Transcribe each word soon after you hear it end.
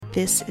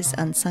This is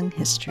Unsung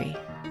History,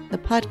 the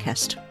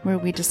podcast where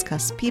we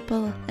discuss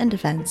people and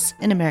events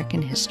in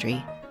American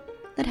history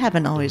that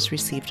haven't always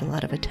received a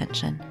lot of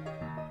attention.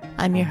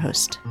 I'm your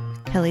host,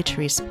 Kelly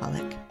Therese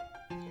Pollock.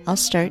 I'll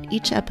start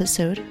each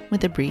episode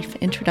with a brief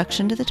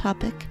introduction to the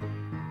topic,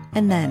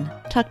 and then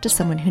talk to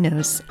someone who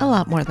knows a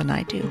lot more than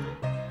I do.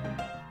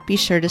 Be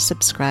sure to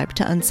subscribe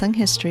to Unsung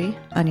History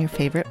on your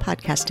favorite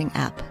podcasting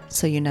app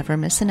so you never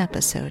miss an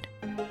episode.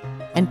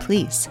 And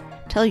please,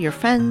 tell your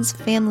friends,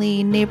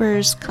 family,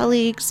 neighbors,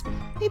 colleagues,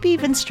 maybe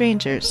even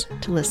strangers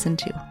to listen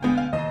to.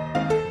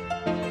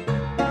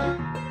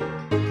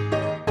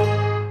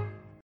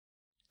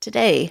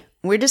 Today,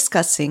 we're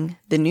discussing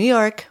the New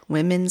York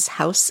Women's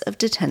House of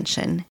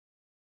Detention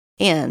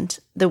and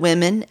the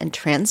women and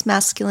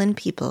transmasculine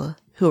people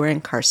who were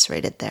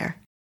incarcerated there.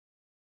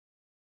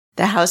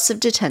 The House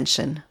of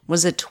Detention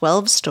was a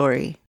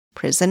 12-story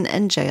prison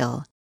and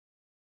jail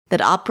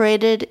that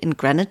operated in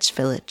Greenwich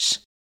Village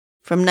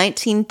from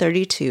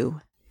 1932 to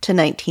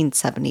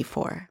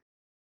 1974.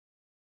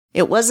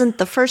 It wasn't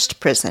the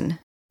first prison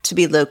to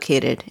be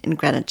located in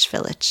Greenwich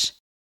Village.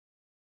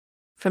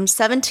 From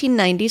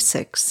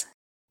 1796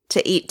 to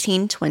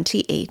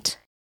 1828,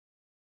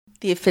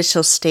 the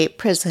official state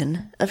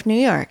prison of New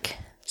York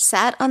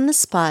sat on the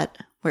spot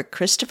where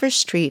Christopher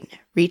Street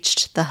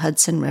reached the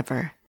Hudson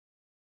River,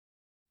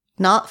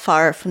 not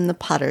far from the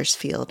Potter's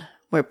Field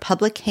where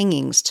public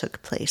hangings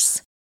took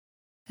place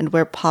and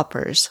where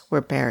paupers were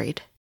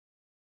buried.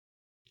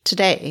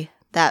 Today,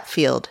 that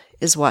field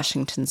is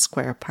Washington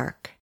Square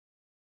Park.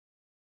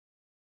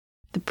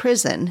 The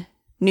prison,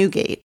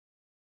 Newgate,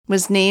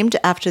 was named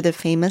after the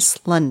famous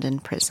London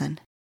prison.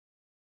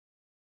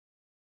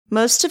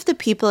 Most of the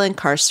people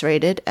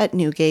incarcerated at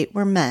Newgate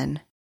were men,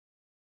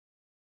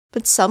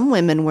 but some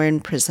women were in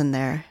prison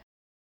there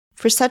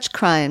for such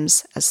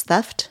crimes as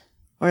theft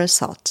or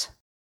assault.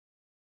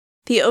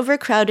 The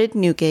overcrowded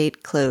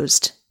Newgate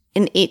closed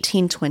in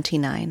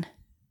 1829.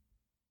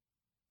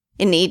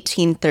 In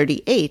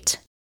 1838,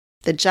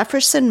 the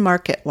Jefferson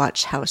Market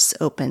Watch House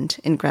opened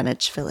in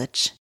Greenwich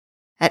Village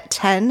at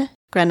 10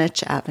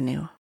 Greenwich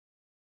Avenue.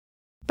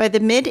 By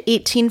the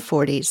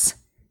mid-1840s,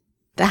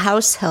 the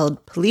house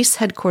held police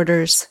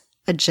headquarters,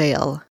 a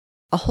jail,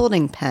 a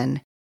holding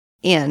pen,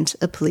 and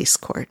a police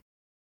court.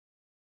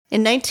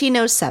 In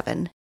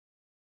 1907,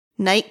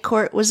 Night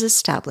Court was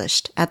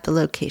established at the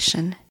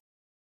location,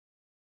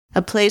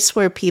 a place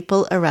where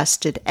people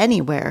arrested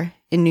anywhere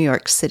in New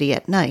York City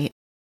at night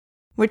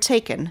were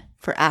taken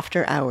for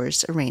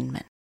after-hours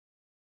arraignment.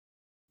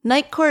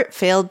 Night Court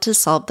failed to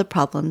solve the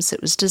problems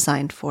it was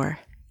designed for,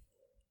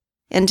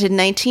 and in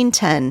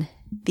 1910,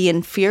 the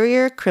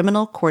Inferior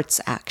Criminal Courts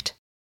Act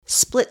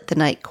split the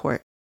Night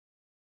Court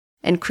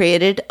and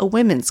created a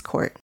women's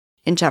court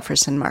in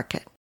Jefferson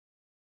Market.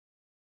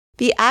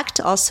 The act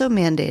also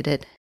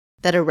mandated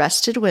that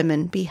arrested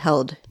women be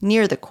held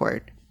near the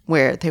court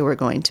where they were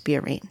going to be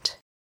arraigned.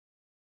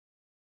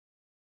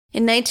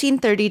 In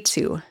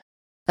 1932,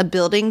 a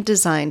building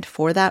designed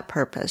for that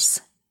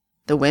purpose,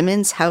 the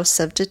Women's House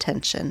of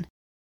Detention,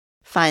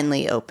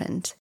 finally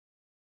opened,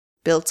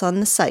 built on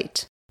the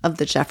site of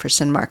the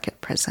Jefferson Market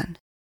Prison.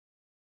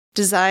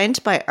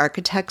 Designed by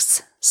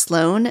architects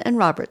Sloan and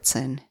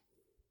Robertson,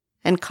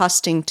 and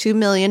costing $2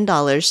 million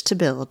to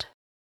build,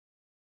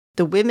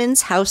 the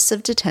Women's House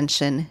of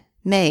Detention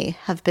may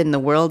have been the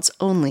world's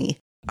only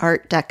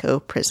Art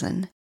Deco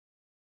prison.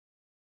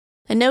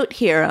 A note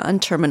here on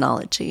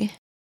terminology.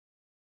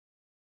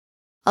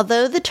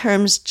 Although the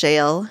terms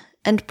jail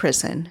and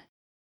prison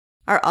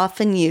are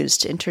often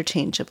used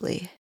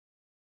interchangeably,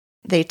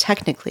 they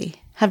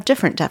technically have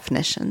different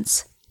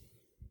definitions.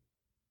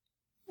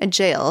 A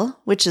jail,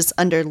 which is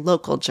under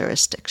local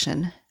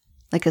jurisdiction,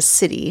 like a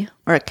city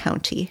or a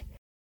county,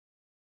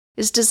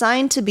 is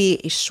designed to be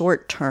a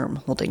short-term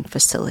holding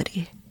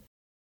facility.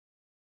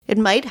 It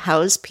might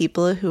house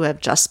people who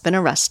have just been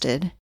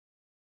arrested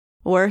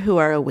or who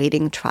are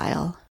awaiting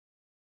trial.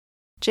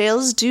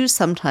 Jails do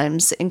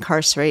sometimes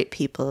incarcerate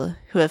people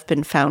who have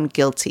been found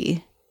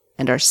guilty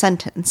and are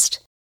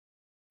sentenced,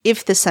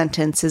 if the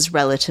sentence is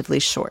relatively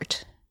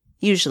short,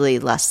 usually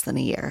less than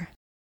a year.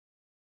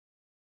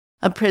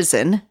 A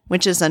prison,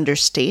 which is under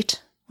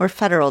state or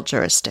federal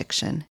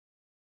jurisdiction,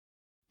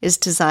 is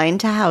designed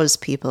to house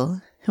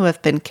people who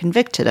have been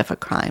convicted of a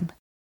crime.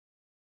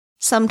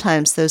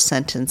 Sometimes those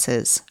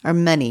sentences are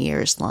many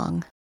years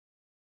long.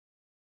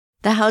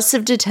 The House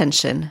of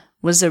Detention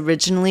was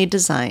originally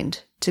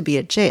designed to be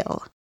a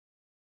jail,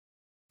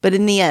 but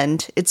in the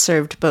end it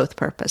served both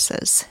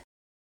purposes,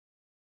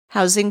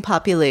 housing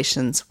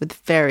populations with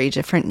very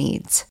different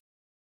needs,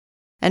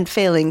 and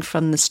failing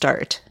from the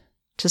start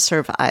to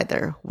serve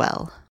either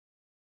well.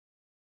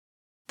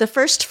 The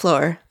first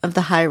floor of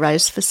the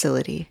high-rise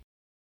facility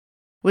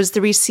was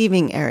the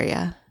receiving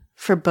area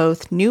for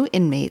both new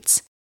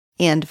inmates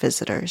and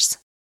visitors.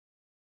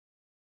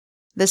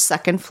 The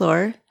second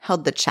floor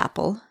held the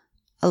chapel,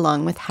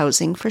 along with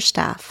housing for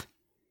staff,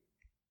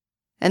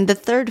 and the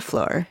third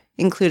floor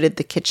included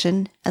the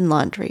kitchen and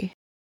laundry.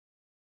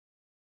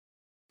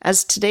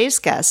 As today's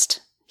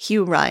guest,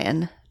 Hugh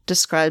Ryan,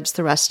 describes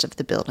the rest of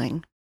the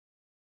building.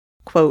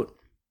 Quote,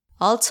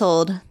 "All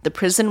told, the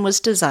prison was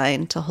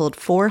designed to hold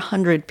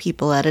 400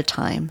 people at a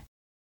time,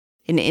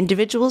 in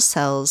individual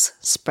cells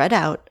spread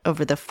out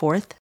over the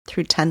 4th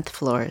through 10th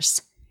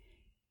floors.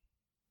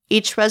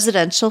 Each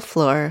residential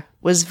floor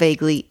was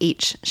vaguely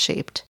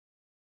H-shaped,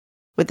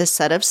 with a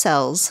set of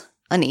cells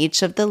on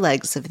each of the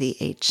legs of the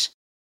H,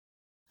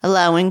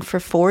 allowing for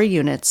 4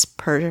 units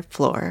per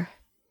floor.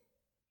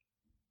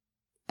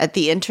 At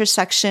the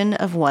intersection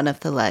of one of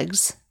the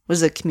legs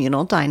was a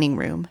communal dining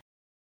room,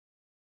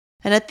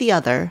 and at the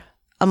other,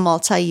 a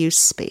multi-use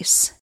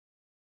space.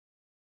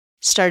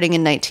 Starting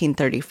in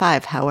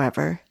 1935,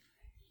 however,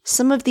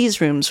 some of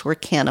these rooms were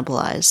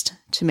cannibalized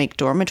to make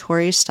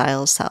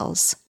dormitory-style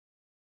cells.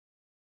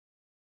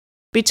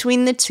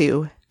 Between the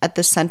two, at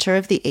the center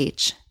of the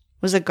H,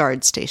 was a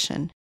guard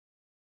station,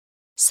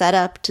 set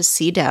up to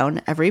see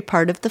down every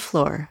part of the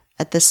floor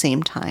at the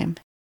same time.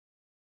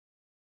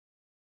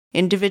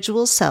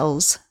 Individual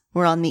cells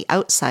were on the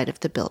outside of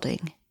the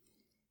building,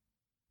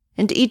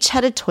 and each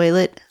had a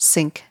toilet,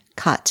 sink,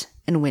 cot,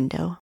 and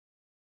window.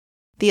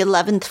 The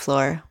 11th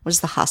floor was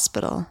the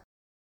hospital.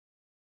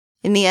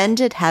 In the end,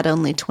 it had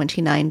only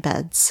 29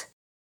 beds.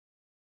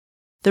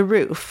 The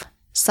roof,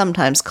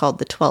 sometimes called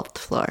the 12th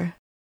floor,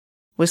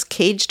 was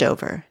caged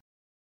over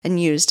and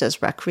used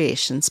as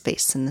recreation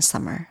space in the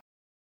summer."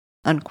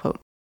 Unquote.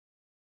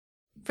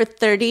 For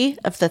 30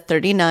 of the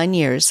 39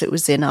 years it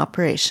was in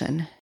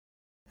operation,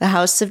 the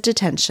House of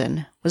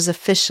Detention was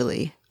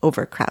officially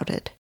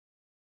overcrowded.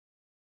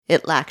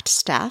 It lacked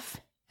staff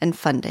and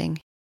funding,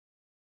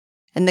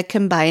 and the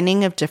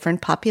combining of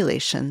different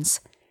populations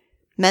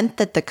meant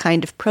that the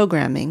kind of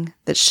programming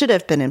that should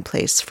have been in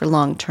place for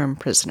long-term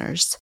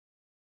prisoners,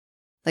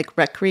 like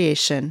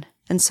recreation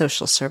and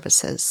social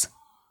services,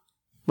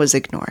 was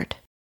ignored.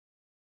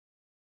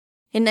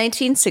 In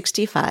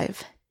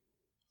 1965,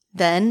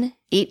 then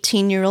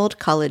 18-year-old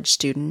college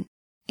student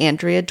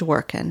Andrea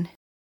Dworkin,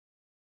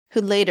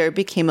 who later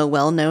became a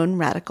well-known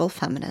radical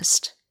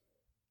feminist,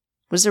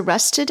 was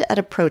arrested at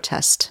a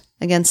protest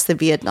against the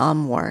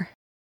Vietnam War.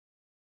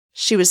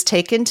 She was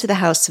taken to the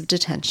House of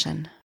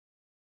Detention.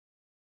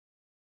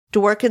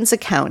 Dworkin's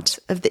account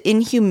of the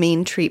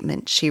inhumane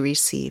treatment she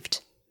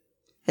received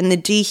and the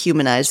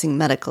dehumanizing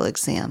medical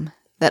exam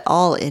that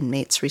all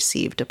inmates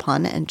received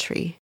upon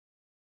entry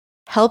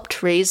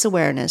helped raise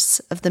awareness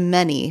of the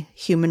many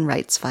human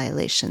rights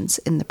violations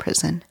in the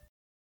prison.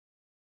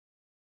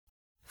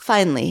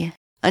 Finally,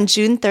 on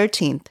June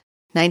 13,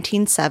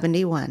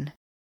 1971,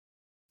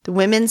 the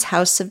Women's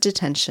House of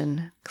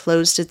Detention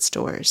closed its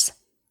doors,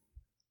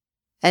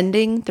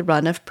 ending the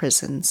run of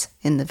prisons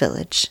in the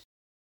village.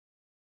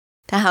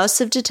 The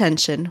House of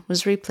Detention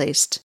was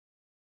replaced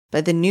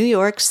by the New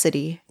York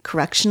City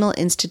Correctional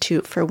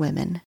Institute for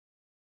Women,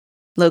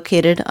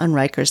 located on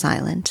Rikers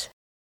Island.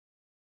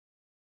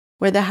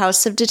 Where the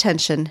House of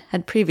Detention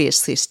had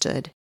previously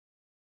stood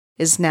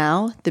is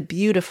now the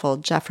beautiful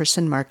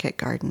Jefferson Market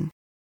Garden.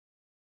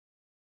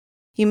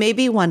 You may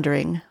be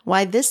wondering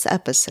why this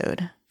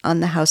episode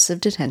on the House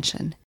of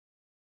Detention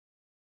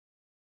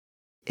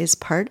is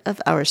part of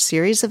our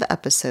series of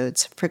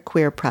episodes for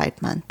Queer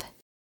Pride Month.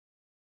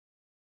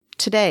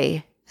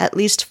 Today, at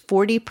least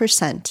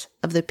 40%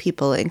 of the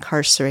people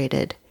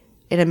incarcerated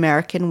in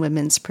American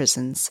women's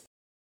prisons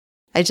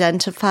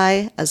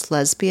identify as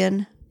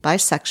lesbian,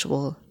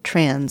 bisexual,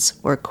 trans,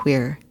 or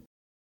queer.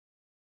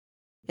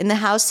 In the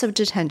House of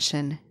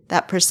Detention,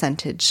 that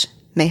percentage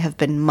may have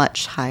been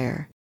much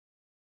higher.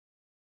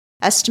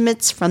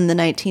 Estimates from the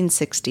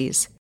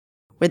 1960s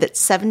were that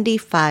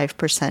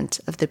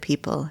 75% of the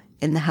people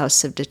in the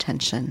House of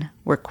Detention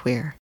were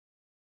queer.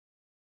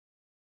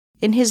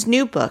 In his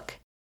new book,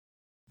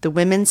 The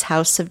Women's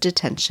House of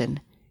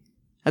Detention,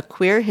 A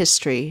Queer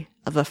History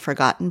of a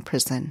Forgotten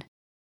Prison,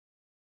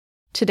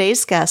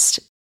 today's guest,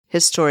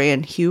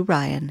 historian Hugh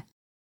Ryan,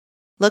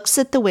 looks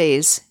at the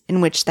ways in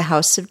which the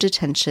House of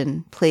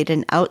Detention played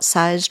an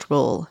outsized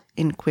role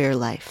in queer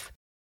life.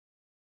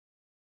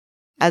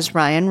 As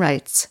Ryan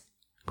writes,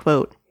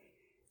 quote,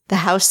 "The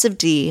House of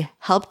D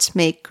helped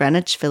make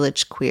Greenwich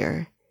Village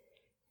queer,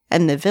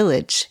 and the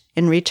village,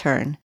 in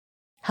return,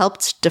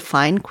 helped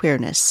define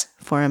queerness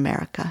for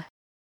America.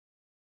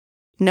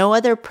 No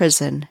other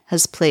prison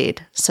has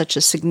played such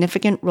a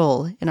significant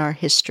role in our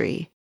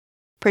history,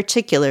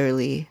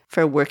 particularly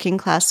for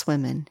working-class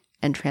women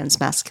and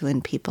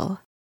transmasculine people."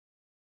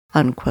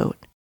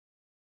 Unquote.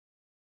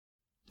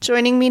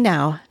 Joining me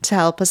now to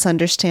help us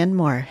understand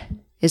more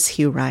is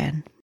Hugh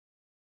Ryan.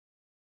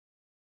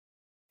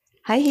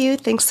 Hi, Hugh.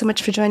 Thanks so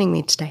much for joining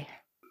me today.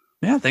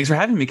 Yeah, thanks for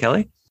having me,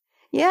 Kelly.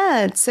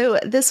 Yeah, so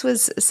this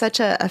was such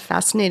a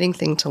fascinating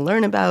thing to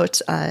learn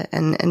about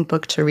and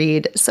book to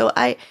read. So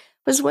I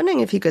was wondering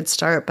if you could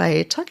start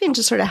by talking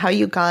to sort of how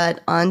you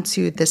got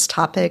onto this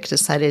topic,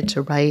 decided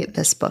to write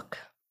this book.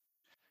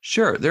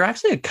 Sure. There are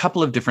actually a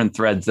couple of different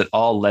threads that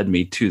all led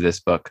me to this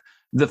book.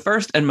 The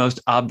first and most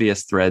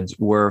obvious threads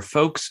were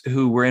folks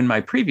who were in my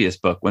previous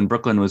book, When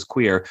Brooklyn Was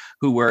Queer,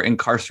 who were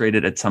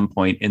incarcerated at some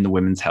point in the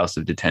Women's House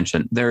of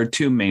Detention. There are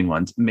two main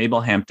ones,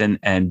 Mabel Hampton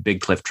and Big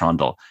Cliff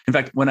Trondle. In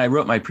fact, when I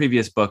wrote my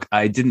previous book,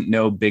 I didn't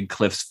know Big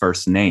Cliff's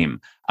first name.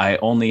 I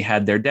only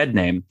had their dead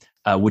name,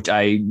 which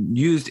I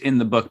used in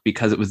the book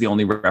because it was the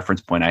only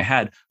reference point I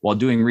had. While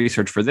doing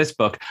research for this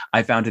book,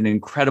 I found an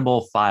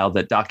incredible file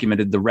that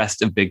documented the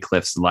rest of Big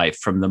Cliff's life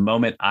from the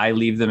moment I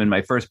leave them in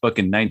my first book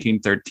in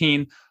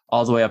 1913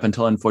 all the way up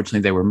until,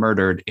 unfortunately, they were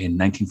murdered in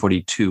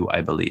 1942,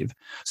 I believe.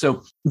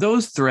 So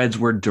those threads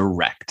were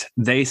direct.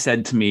 They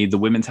said to me, the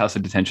Women's House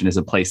of Detention is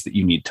a place that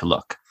you need to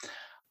look.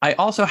 I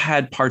also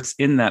had parts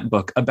in that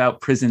book about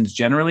prisons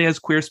generally as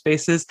queer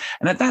spaces.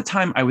 And at that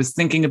time, I was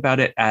thinking about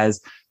it as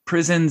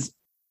prisons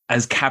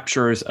as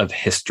capturers of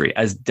history,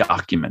 as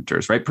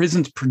documenters, right?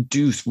 Prisons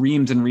produce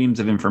reams and reams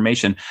of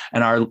information,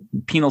 and our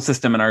penal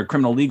system and our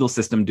criminal legal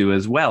system do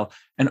as well.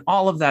 And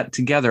all of that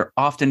together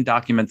often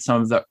documents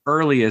some of the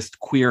earliest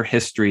queer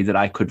history that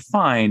I could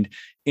find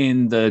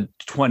in the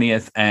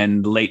 20th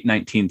and late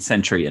 19th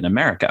century in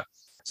America.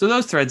 So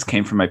those threads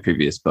came from my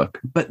previous book.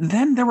 But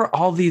then there were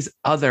all these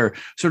other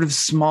sort of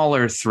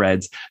smaller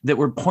threads that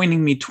were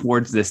pointing me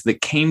towards this, that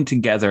came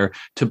together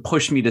to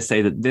push me to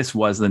say that this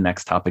was the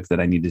next topic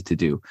that I needed to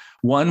do.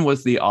 One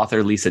was the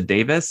author Lisa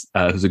Davis,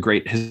 who's a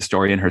great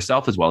historian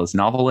herself, as well as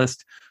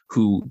novelist,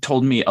 who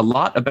told me a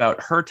lot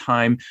about her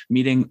time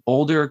meeting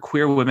older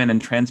queer women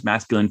and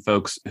transmasculine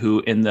folks who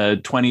in the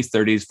 20s,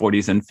 30s,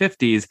 40s, and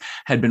 50s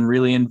had been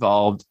really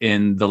involved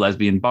in the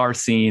lesbian bar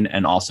scene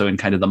and also in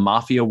kind of the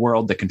mafia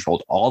world that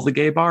controlled all the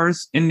gay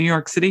bars in New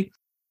York City.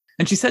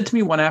 And she said to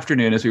me one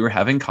afternoon as we were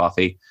having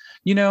coffee,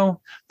 you know,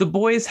 the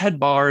boys had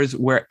bars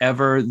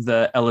wherever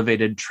the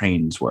elevated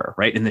trains were,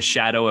 right? In the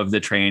shadow of the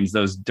trains,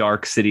 those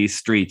dark city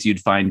streets, you'd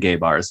find gay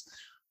bars.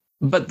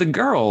 But the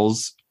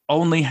girls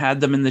only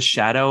had them in the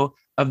shadow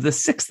of the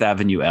 6th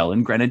Avenue L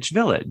in Greenwich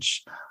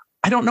Village.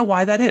 I don't know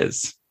why that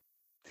is.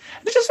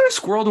 It just sort of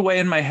squirreled away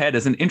in my head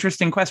as an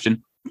interesting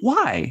question.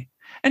 Why?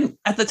 And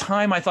at the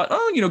time I thought,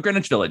 oh, you know,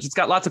 Greenwich Village, it's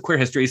got lots of queer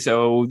history,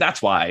 so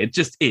that's why. It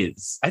just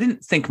is. I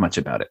didn't think much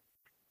about it.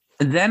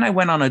 And then I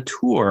went on a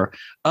tour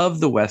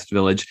of the West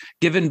Village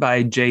given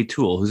by Jay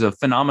Toole, who's a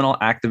phenomenal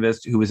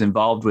activist who was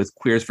involved with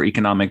Queers for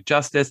Economic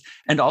Justice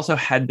and also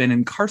had been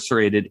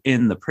incarcerated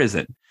in the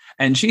prison.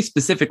 And she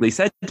specifically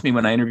said to me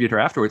when I interviewed her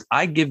afterwards,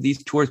 I give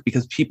these tours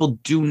because people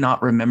do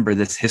not remember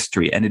this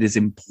history and it is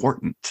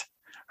important,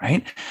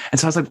 right? And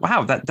so I was like,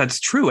 wow, that's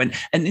true. And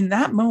in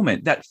that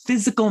moment, that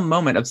physical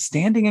moment of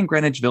standing in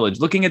Greenwich Village,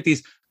 looking at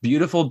these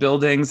beautiful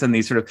buildings and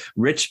these sort of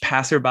rich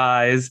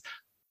passerbys,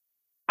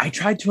 I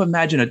tried to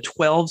imagine a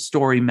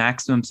 12-story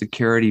maximum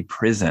security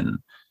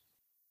prison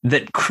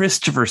that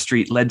Christopher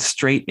Street led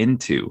straight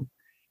into.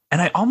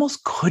 And I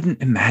almost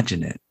couldn't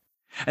imagine it.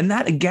 And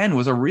that, again,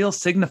 was a real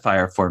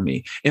signifier for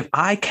me. If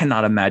I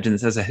cannot imagine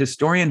this as a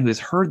historian who has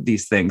heard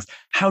these things,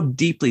 how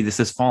deeply this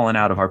has fallen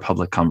out of our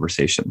public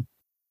conversation.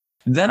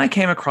 Then I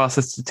came across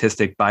a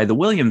statistic by the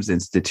Williams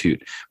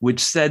Institute, which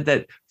said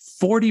that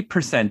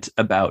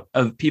 40%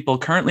 of people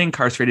currently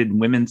incarcerated in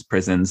women's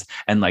prisons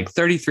and like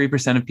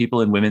 33% of people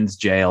in women's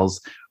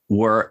jails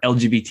were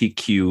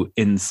LGBTQ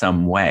in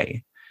some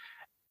way.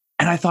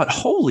 And I thought,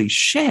 holy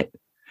shit.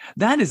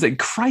 That is a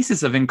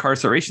crisis of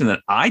incarceration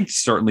that I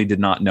certainly did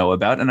not know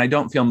about. And I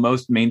don't feel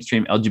most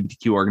mainstream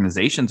LGBTQ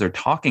organizations are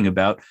talking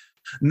about,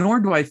 nor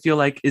do I feel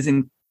like is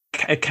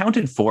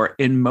accounted for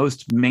in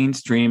most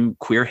mainstream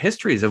queer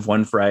histories of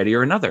one variety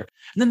or another.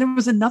 And then there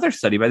was another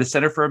study by the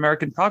Center for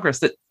American Progress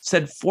that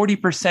said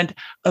 40%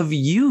 of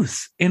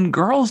youth in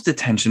girls'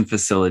 detention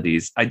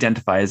facilities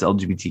identify as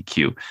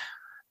LGBTQ.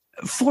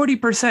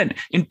 40%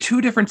 in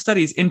two different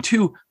studies in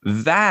two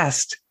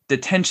vast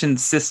detention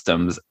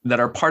systems that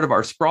are part of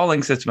our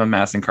sprawling system of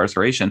mass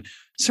incarceration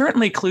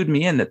certainly clued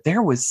me in that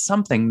there was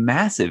something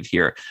massive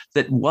here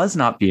that was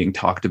not being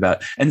talked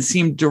about and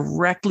seemed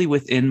directly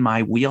within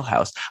my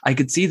wheelhouse. I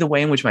could see the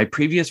way in which my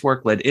previous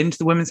work led into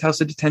the Women's House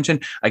of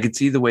Detention. I could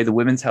see the way the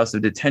Women's House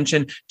of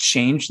Detention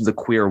changed the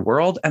queer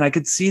world. And I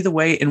could see the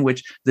way in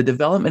which the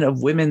development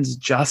of women's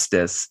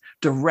justice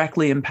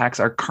directly impacts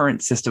our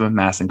current system of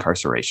mass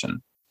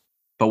incarceration.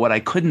 But what I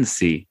couldn't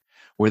see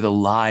were the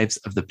lives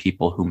of the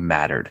people who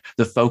mattered,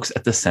 the folks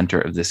at the center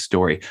of this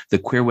story, the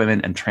queer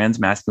women and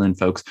transmasculine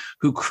folks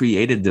who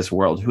created this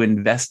world, who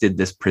invested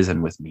this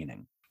prison with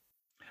meaning.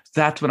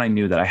 That's when I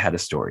knew that I had a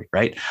story,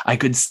 right? I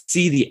could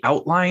see the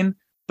outline,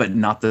 but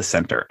not the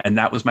center. And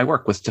that was my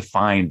work, was to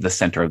find the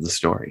center of the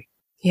story.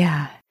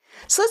 Yeah.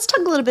 So let's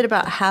talk a little bit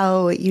about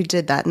how you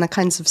did that and the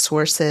kinds of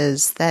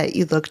sources that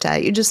you looked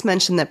at. You just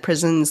mentioned that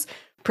prisons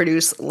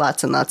produce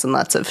lots and lots and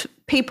lots of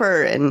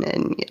paper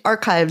and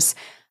archives,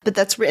 but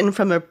that's written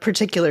from a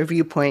particular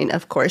viewpoint,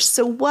 of course.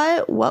 So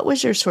what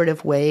was your sort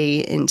of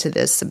way into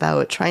this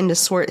about trying to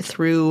sort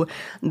through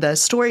the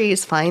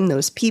stories, find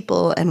those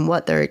people, and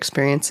what their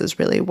experiences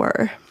really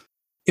were?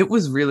 It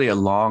was really a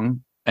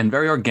long and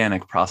very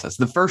organic process.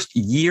 The first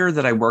year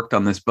that I worked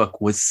on this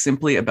book was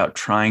simply about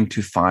trying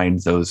to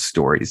find those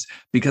stories,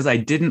 because I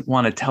didn't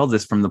want to tell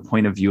this from the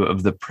point of view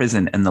of the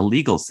prison and the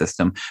legal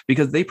system,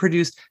 because they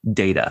produce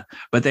data,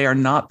 but they are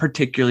not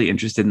particularly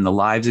interested in the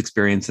lives,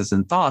 experiences,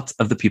 and thoughts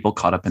of the people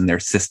caught up in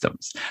their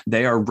systems.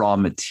 They are raw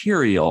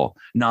material,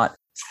 not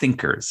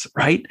thinkers,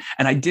 right?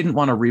 And I didn't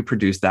want to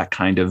reproduce that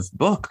kind of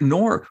book,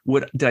 nor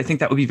did I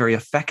think that would be very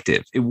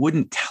effective. It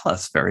wouldn't tell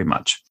us very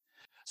much.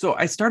 So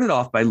I started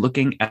off by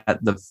looking at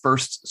the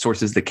first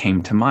sources that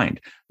came to mind,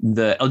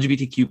 the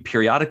LGBTQ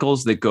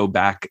periodicals that go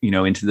back,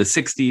 into the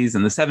 60s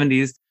and the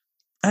 70s.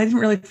 I didn't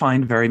really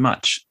find very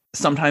much.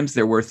 Sometimes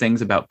there were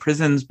things about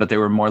prisons, but they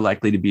were more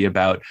likely to be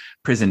about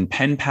prison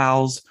pen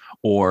pals,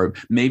 or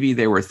maybe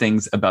there were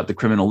things about the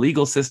criminal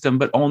legal system,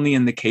 but only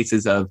in the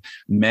cases of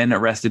men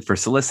arrested for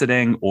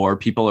soliciting or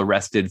people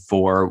arrested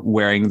for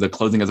wearing the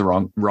clothing of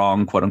the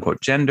wrong quote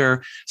unquote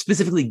gender,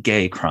 specifically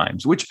gay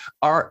crimes, which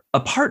are a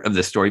part of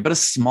this story, but a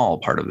small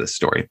part of this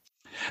story.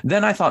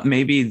 Then I thought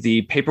maybe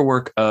the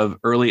paperwork of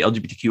early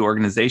LGBTQ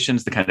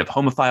organizations, the kind of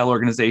homophile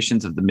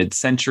organizations of the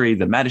mid-century,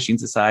 the Mattachine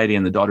Society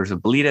and the Daughters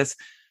of Bilitis.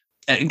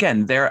 And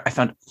again, there I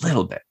found a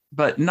little bit,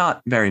 but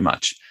not very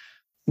much.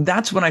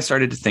 That's when I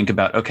started to think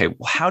about, okay,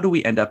 well, how do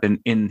we end up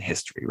in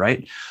history,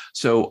 right?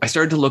 So I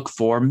started to look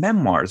for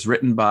memoirs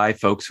written by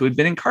folks who had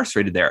been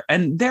incarcerated there.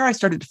 And there I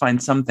started to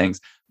find some things,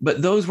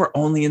 but those were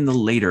only in the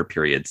later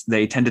periods.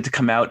 They tended to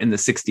come out in the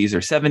 60s or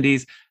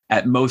 70s.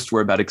 At most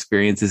were about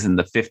experiences in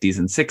the 50s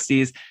and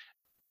 60s.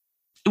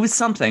 It was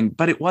something,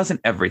 but it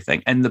wasn't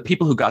everything. And the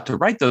people who got to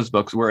write those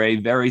books were a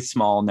very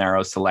small,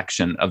 narrow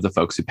selection of the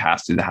folks who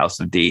passed through the House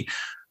of D.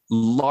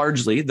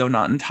 Largely, though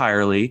not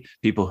entirely,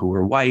 people who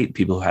were white,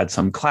 people who had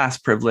some class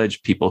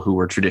privilege, people who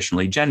were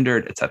traditionally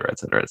gendered, et cetera, et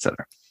cetera, et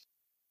cetera.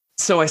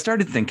 So I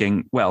started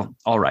thinking, well,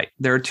 all right,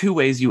 there are two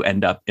ways you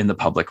end up in the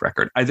public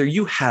record. Either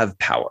you have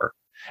power,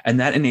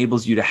 and that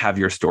enables you to have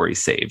your story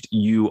saved.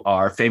 You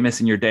are famous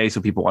in your day, so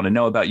people want to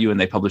know about you and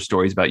they publish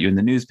stories about you in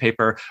the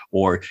newspaper,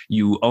 or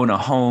you own a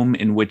home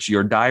in which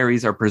your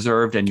diaries are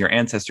preserved and your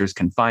ancestors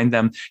can find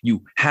them.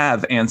 You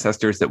have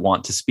ancestors that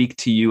want to speak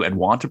to you and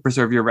want to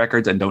preserve your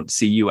records and don't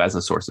see you as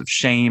a source of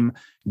shame.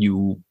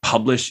 You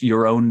publish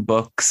your own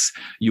books.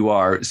 You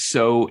are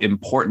so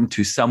important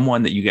to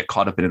someone that you get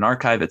caught up in an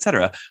archive, et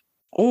cetera.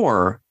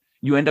 Or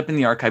you end up in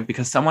the archive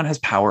because someone has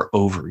power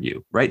over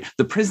you, right?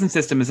 The prison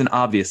system is an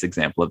obvious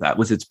example of that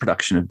with its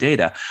production of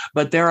data.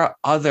 But there are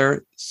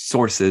other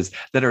sources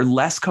that are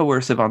less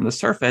coercive on the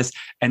surface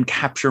and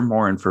capture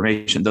more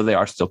information, though they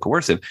are still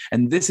coercive.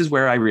 And this is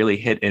where I really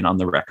hit in on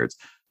the records.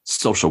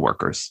 Social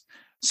workers.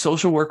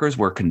 Social workers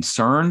were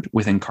concerned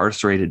with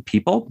incarcerated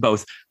people,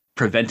 both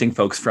preventing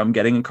folks from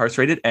getting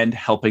incarcerated and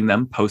helping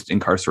them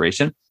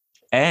post-incarceration,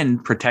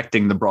 and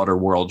protecting the broader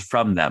world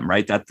from them,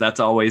 right? That's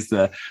always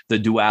the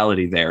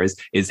duality there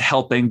is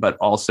helping, but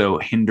also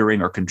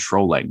hindering or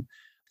controlling.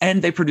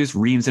 And they produce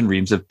reams and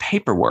reams of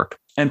paperwork.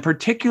 And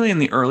particularly in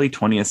the early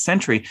 20th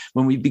century,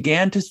 when we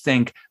began to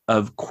think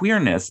of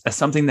queerness as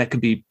something that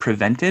could be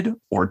prevented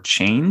or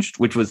changed,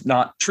 which was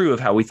not true of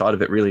how we thought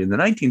of it really in the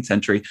 19th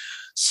century,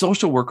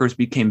 social workers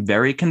became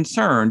very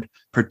concerned,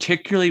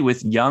 particularly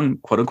with young,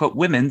 quote unquote,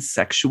 women's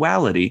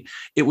sexuality.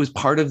 It was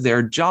part of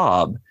their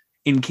job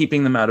in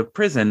keeping them out of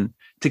prison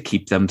to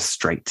keep them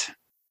straight.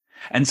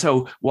 And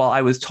so while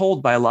I was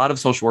told by a lot of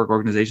social work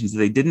organizations that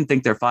they didn't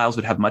think their files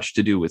would have much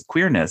to do with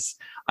queerness,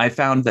 I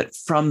found that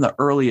from the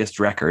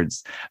earliest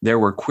records, there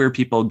were queer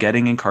people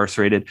getting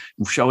incarcerated,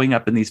 showing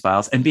up in these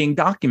files and being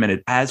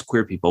documented as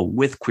queer people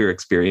with queer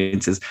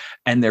experiences,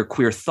 and their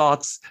queer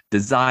thoughts,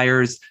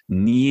 desires,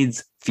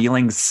 needs,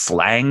 feelings,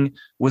 slang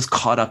was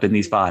caught up in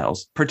these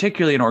files,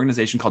 particularly an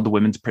organization called the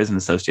Women's Prison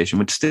Association,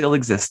 which still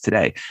exists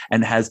today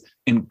and has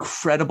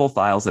incredible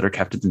files that are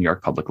kept at the New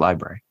York Public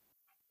Library.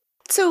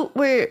 So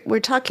we're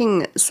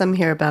talking some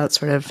here about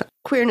sort of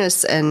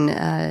queerness and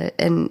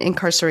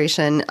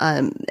incarceration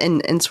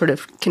and sort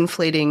of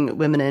conflating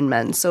women and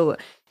men. So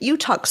you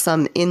talk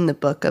some in the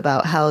book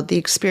about how the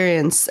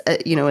experience,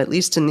 at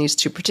least in these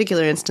two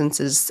particular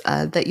instances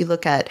that you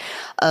look at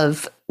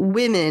of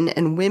women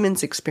and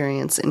women's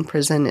experience in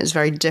prison is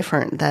very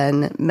different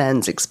than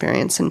men's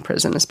experience in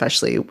prison,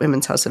 especially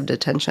Women's House of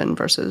Detention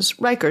versus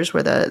Rikers,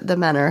 where the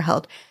men are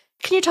held.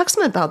 Can you talk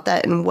some about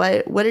that and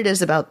what it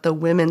is about the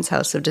Women's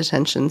House of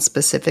Detention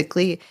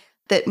specifically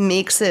that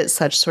makes it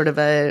such sort of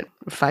a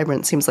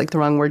vibrant, seems like the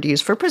wrong word to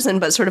use for prison,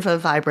 but sort of a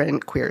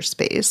vibrant queer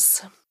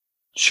space?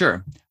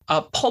 Sure.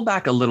 Pull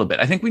back a little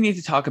bit. I think we need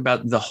to talk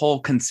about the whole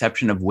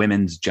conception of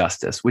women's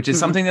justice, which is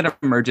something that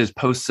emerges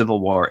post-Civil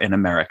War in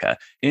America.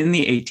 In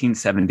the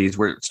 1870s,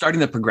 we're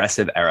starting the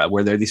progressive era,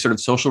 where there are these sort of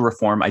social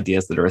reform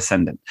ideas that are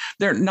ascendant.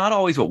 They're not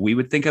always what we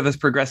would think of as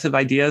progressive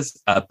ideas.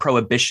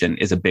 Prohibition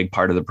is a big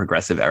part of the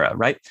progressive era,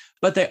 right?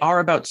 But they are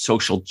about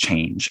social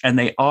change, and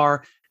they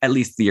are, at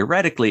least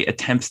theoretically,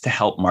 attempts to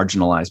help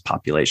marginalized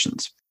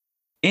populations.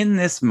 In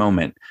this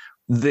moment,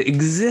 the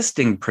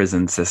existing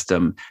prison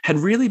system had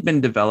really been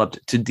developed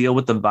to deal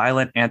with the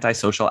violent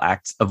antisocial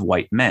acts of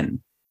white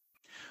men.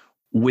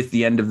 With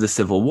the end of the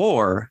Civil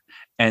War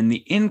and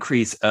the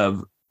increase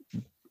of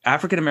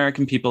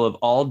African-American people of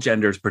all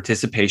genders'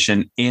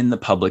 participation in the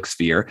public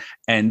sphere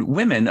and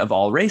women of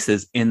all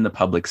races in the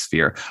public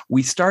sphere,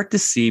 we start to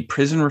see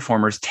prison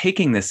reformers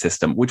taking this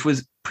system, which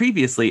was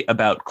previously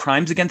about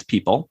crimes against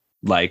people,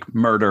 like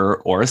murder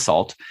or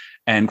assault,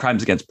 and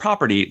crimes against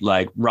property,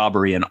 like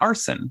robbery and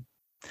arson,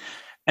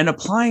 and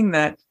applying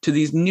that to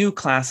these new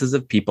classes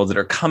of people that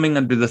are coming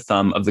under the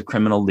thumb of the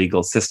criminal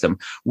legal system,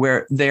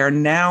 where they are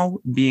now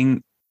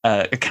being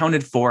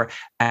accounted for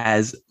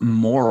as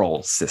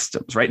moral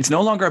systems, right? It's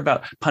no longer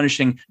about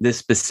punishing this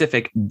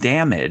specific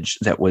damage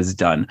that was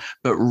done,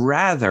 but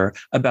rather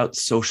about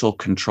social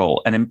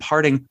control and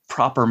imparting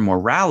proper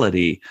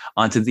morality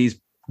onto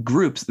these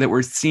groups that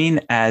were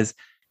seen as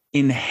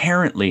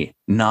inherently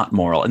not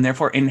moral and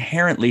therefore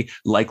inherently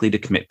likely to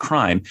commit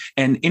crime,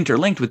 and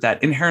interlinked with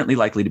that, inherently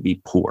likely to be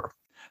poor.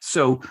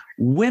 So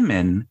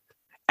women,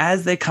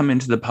 as they come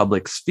into the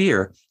public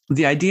sphere,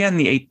 the idea in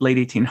the late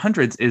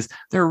 1800s is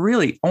there are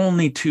really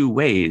only two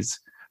ways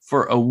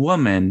for a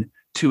woman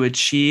to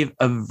achieve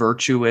a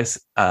virtuous,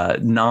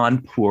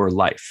 non-poor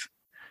life: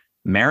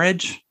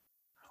 marriage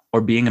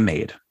or being a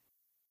maid.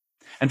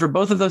 And for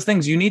both of those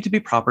things, you need to be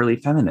properly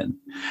feminine.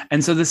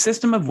 And so the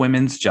system of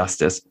women's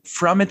justice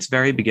from its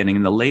very beginning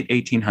in the late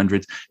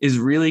 1800s is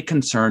really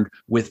concerned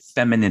with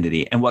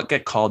femininity and what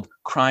get called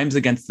crimes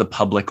against the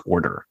public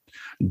order: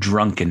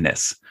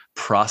 drunkenness,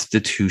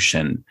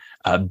 prostitution,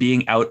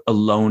 being out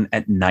alone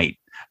at night,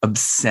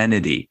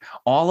 obscenity,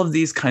 all of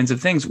these kinds of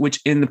things, which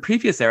in the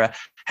previous era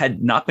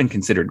had not been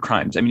considered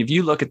crimes. I mean, if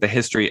you look at the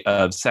history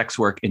of sex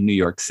work in New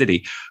York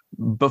City,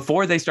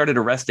 before they started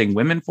arresting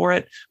women for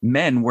it,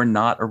 men were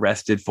not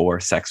arrested for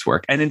sex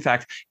work. And in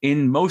fact,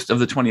 in most of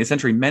the 20th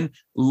century, men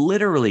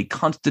literally,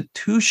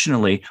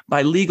 constitutionally,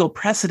 by legal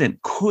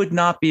precedent, could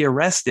not be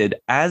arrested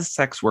as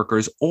sex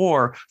workers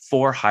or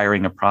for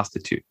hiring a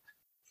prostitute.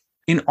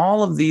 In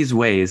all of these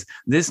ways,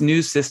 this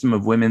new system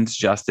of women's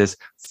justice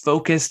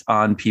focused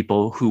on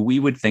people who we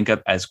would think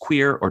of as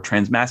queer or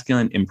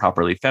transmasculine,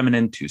 improperly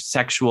feminine, too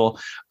sexual,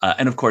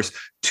 and of course,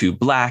 too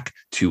Black,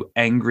 too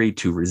angry,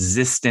 too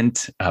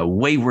resistant,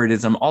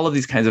 waywardism. All of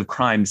these kinds of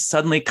crimes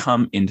suddenly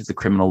come into the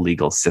criminal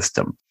legal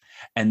system,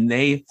 and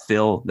they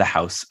fill the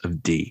House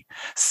of D.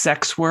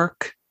 Sex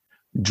work,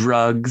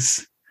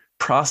 drugs,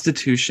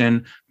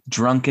 prostitution,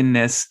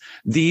 drunkenness,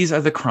 these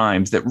are the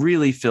crimes that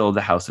really fill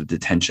the House of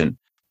Detention.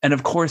 And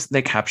of course,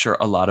 they capture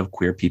a lot of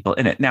queer people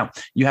in it. Now,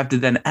 you have to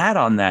then add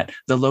on that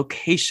the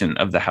location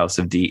of the House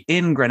of D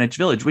in Greenwich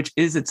Village, which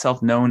is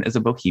itself known as a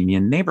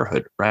bohemian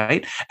neighborhood,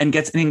 right? And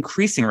gets an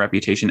increasing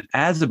reputation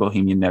as a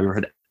bohemian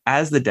neighborhood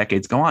as the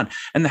decades go on.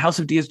 And the House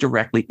of D is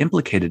directly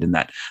implicated in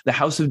that. The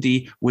House of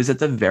D was at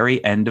the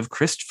very end of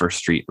Christopher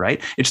Street,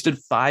 right? It stood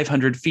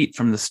 500 feet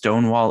from the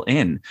Stonewall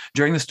Inn.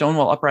 During the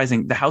Stonewall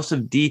Uprising, the House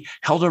of D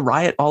held a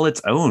riot all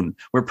its own,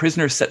 where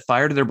prisoners set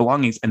fire to their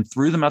belongings and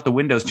threw them out the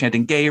windows,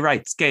 chanting, "Gay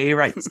rights, gay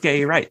rights,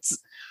 gay rights."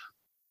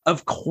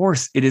 Of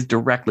course, it is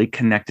directly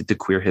connected to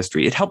queer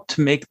history. It helped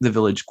to make the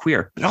village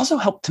queer, but it also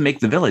helped to make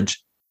the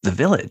village the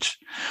village.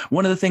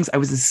 One of the things I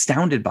was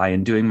astounded by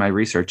in doing my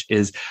research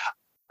is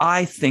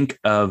I think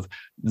of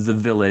the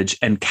village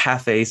and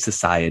cafe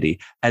society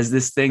as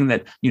this thing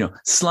that,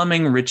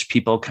 slumming rich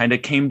people kind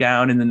of came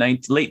down in the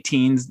late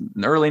teens,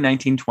 early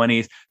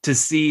 1920s to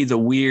see the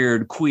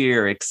weird,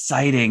 queer,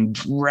 exciting,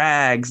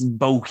 drags,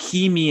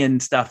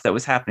 bohemian stuff that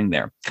was happening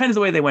there. Kind of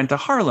the way they went to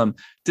Harlem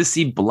to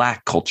see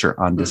Black culture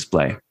on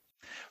display.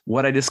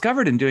 What I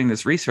discovered in doing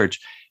this research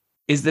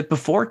is that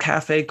before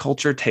cafe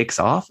culture takes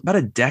off, about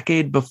a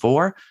decade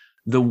before,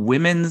 the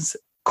women's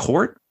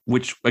court,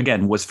 which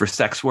again was for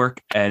sex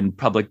work and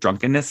public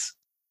drunkenness,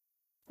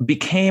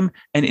 became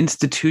an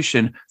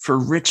institution for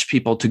rich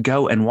people to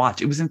go and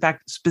watch. It was, in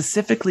fact,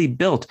 specifically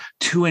built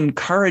to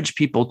encourage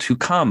people to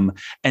come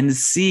and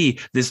see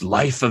this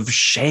life of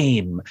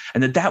shame.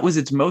 And that was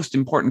its most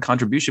important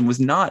contribution, was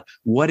not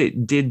what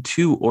it did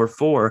to or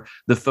for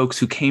the folks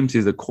who came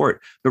through the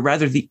court, but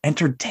rather the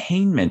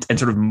entertainment and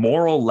sort of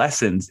moral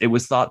lessons it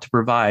was thought to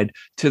provide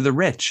to the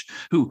rich,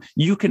 who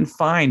you can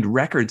find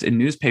records in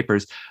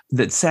newspapers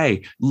that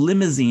say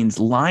limousines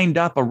lined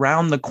up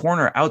around the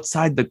corner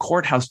outside the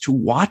courthouse to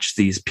watch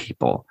these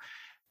people.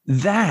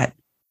 That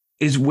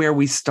is where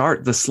we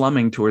start the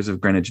slumming tours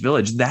of Greenwich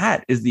Village.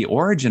 That is the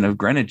origin of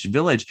Greenwich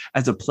Village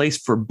as a place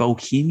for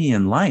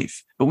bohemian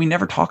life. But we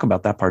never talk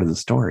about that part of the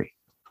story.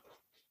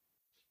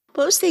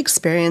 What was the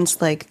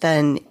experience like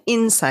then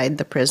inside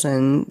the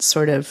prison,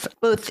 sort of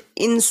both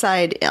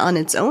inside on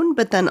its own,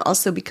 but then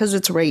also because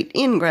it's right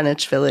in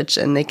Greenwich Village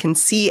and they can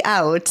see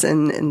out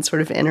and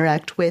sort of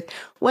interact with?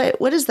 What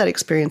does that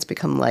experience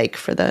become like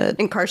for the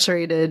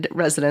incarcerated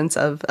residents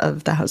of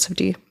the House of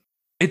D?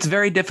 It's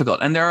very difficult.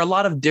 And there are a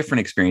lot of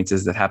different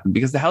experiences that happen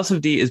because the House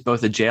of D is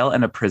both a jail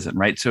and a prison,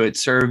 right? So it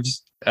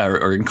serves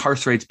or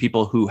incarcerates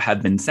people who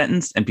have been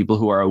sentenced and people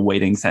who are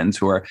awaiting sentence,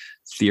 who are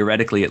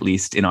theoretically, at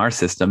least in our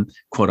system,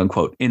 quote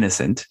unquote,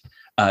 innocent.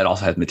 It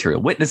also has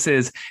material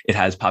witnesses. It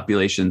has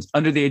populations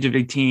under the age of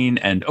 18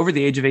 and over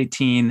the age of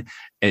 18.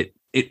 It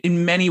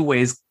in many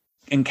ways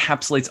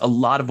encapsulates a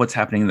lot of what's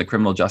happening in the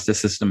criminal justice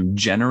system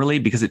generally,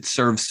 because it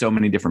serves so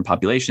many different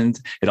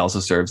populations. It also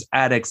serves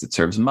addicts, it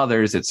serves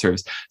mothers, it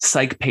serves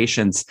psych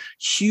patients,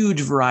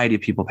 huge variety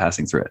of people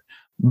passing through it.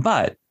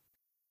 But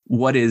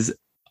what is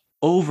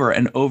over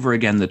and over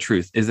again the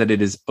truth is that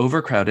it is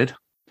overcrowded,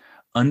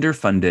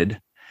 underfunded,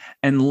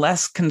 and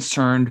less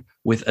concerned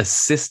with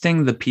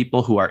assisting the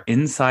people who are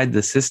inside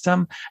the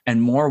system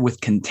and more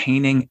with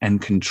containing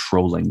and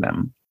controlling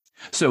them.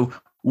 So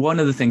one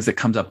of the things that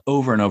comes up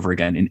over and over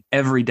again in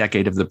every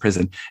decade of the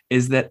prison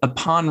is that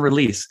upon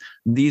release,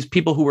 these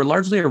people who were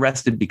largely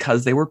arrested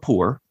because they were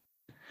poor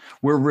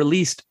were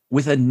released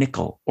with a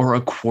nickel or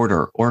a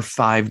quarter or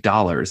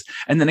 $5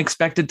 and then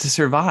expected to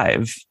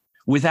survive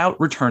without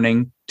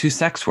returning to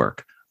sex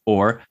work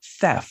or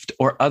theft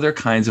or other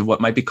kinds of what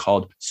might be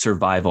called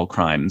survival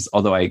crimes,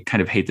 although I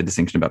kind of hate the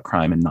distinction about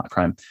crime and not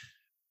crime.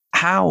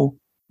 How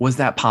was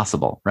that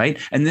possible, right?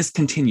 And this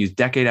continues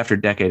decade after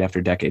decade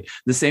after decade.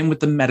 The same with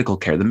the medical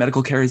care. The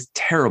medical care is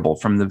terrible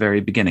from the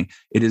very beginning.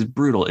 It is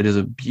brutal. It is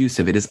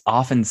abusive. It is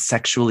often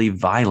sexually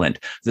violent.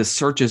 The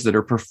searches that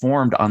are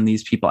performed on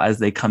these people as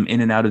they come in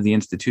and out of the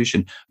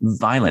institution,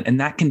 violent. And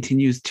that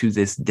continues to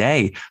this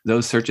day.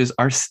 Those searches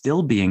are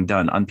still being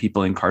done on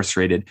people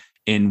incarcerated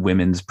in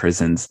women's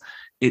prisons.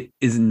 It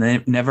is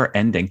never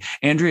ending.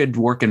 Andrea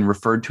Dworkin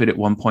referred to it at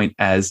one point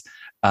as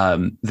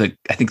I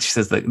think she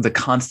says the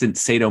constant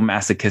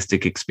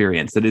sadomasochistic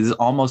experience, that it is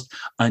almost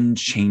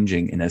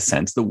unchanging in a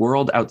sense. The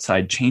world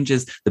outside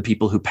changes, the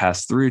people who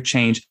pass through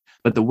change,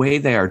 but the way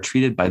they are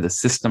treated by the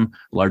system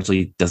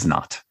largely does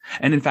not.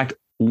 And in fact,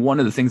 one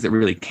of the things that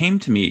really came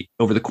to me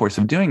over the course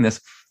of doing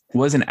this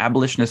was an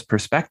abolitionist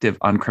perspective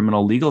on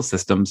criminal legal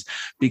systems,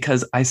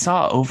 because I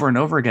saw over and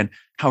over again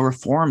how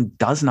reform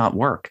does not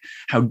work,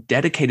 how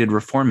dedicated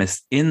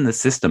reformists in the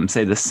system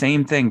say the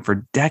same thing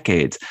for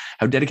decades,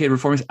 how dedicated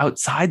reformists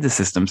outside the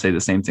system say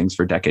the same things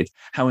for decades,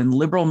 how in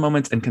liberal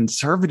moments and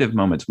conservative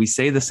moments we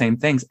say the same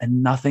things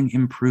and nothing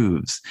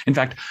improves. In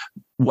fact,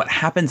 what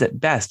happens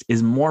at best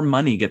is more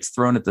money gets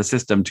thrown at the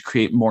system to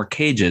create more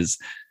cages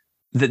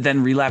that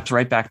then relapse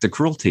right back to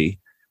cruelty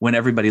when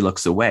everybody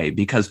looks away,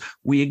 because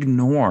we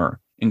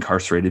ignore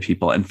incarcerated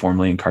people and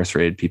formerly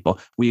incarcerated people.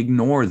 We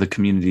ignore the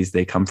communities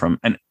they come from.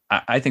 And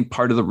I think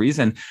part of the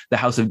reason the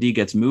House of D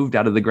gets moved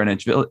out of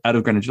Greenwich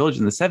Village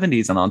in the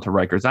 70s and onto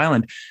Rikers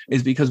Island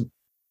is because,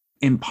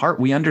 in part,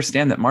 we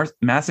understand that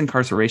mass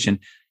incarceration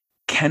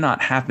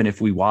cannot happen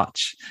if we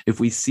watch. If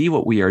we see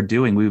what we are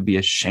doing, we would be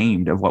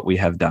ashamed of what we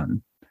have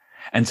done.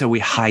 And so we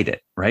hide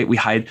it, right? We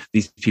hide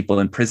these people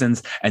in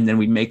prisons, and then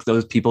we make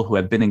those people who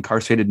have been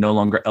incarcerated no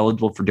longer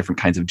eligible for different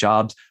kinds of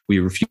jobs. We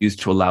refuse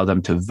to allow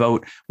them to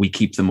vote. We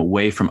keep them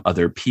away from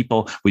other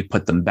people. We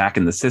put them back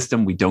in the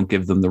system. We don't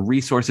give them the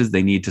resources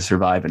they need to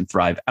survive and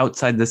thrive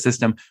outside the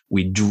system.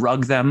 We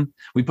drug them.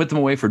 We put them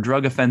away for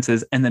drug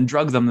offenses and then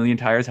drug them the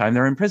entire time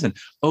they're in prison.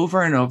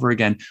 Over and over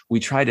again, we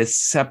try to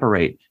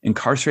separate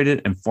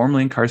incarcerated and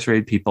formerly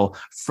incarcerated people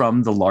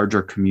from the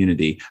larger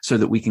community so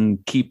that we can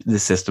keep the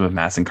system of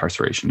mass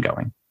incarceration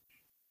going.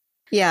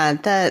 Yeah,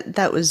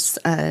 that was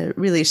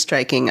really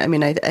striking. I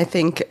mean, I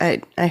think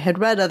I had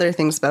read other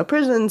things about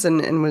prisons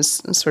and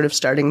was sort of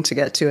starting to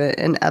get to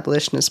an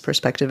abolitionist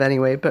perspective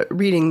anyway. But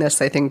reading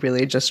this, I think,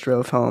 really just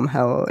drove home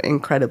how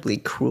incredibly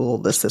cruel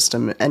the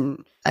system,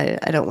 and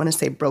I don't want to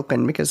say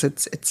broken because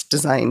it's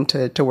designed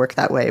to work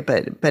that way,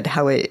 but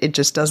how it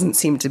just doesn't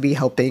seem to be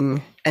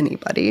helping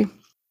anybody.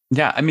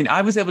 Yeah, I mean,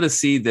 I was able to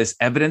see this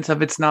evidence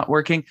of it's not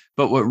working,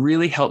 but what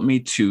really helped me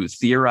to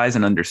theorize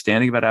an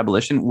understanding about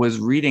abolition was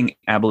reading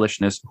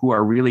abolitionists who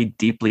are really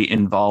deeply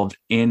involved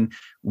in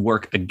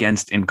work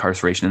against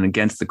incarceration and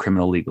against the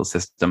criminal legal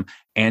system.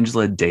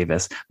 Angela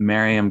Davis,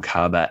 Mariam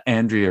Kaba,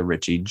 Andrea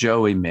Ritchie,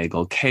 Joey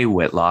Magel, Kay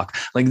Whitlock,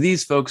 like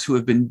these folks who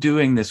have been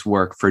doing this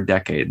work for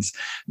decades.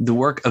 The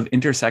work of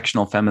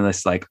intersectional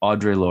feminists like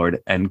Audre Lorde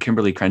and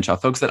Kimberly Crenshaw,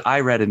 folks that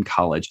I read in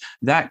college,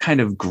 that kind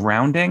of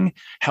grounding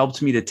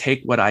helped me to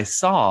take what I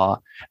saw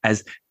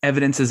as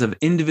evidences of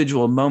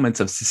individual moments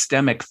of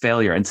systemic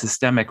failure and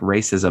systemic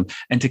racism,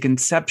 and to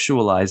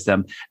conceptualize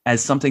them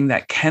as something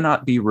that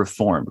cannot be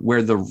reformed,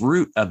 where the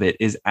root of it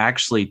is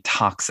actually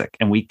toxic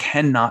and we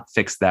cannot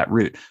fix that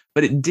root.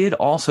 But it did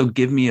also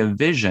give me a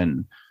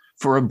vision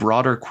for a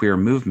broader queer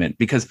movement,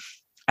 because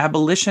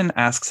abolition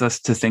asks us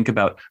to think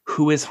about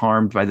who is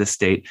harmed by the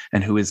state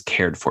and who is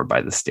cared for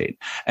by the state.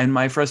 And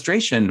my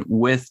frustration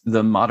with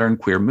the modern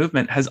queer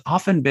movement has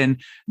often been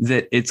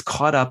that it's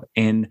caught up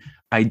in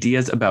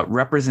ideas about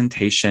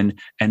representation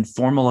and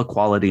formal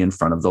equality in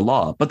front of the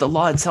law. But the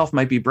law itself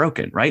might be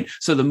broken, right?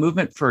 So the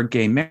movement for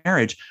gay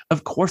marriage,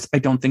 of course, I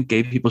don't think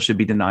gay people should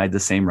be denied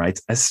the same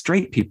rights as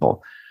straight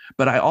people.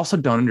 But I also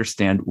don't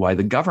understand why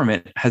the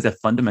government has a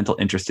fundamental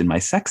interest in my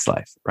sex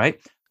life, right?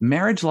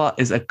 Marriage law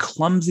is a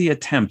clumsy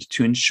attempt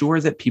to ensure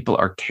that people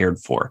are cared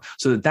for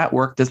so that that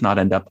work does not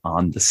end up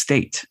on the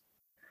state.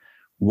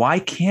 Why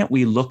can't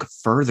we look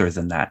further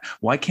than that?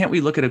 Why can't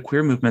we look at a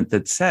queer movement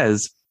that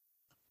says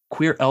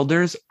queer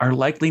elders are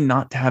likely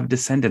not to have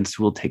descendants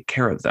who will take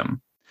care of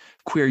them?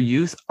 Queer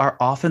youth are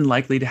often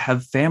likely to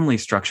have family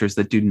structures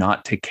that do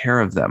not take care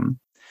of them.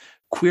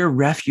 Queer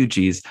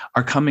refugees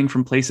are coming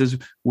from places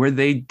where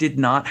they did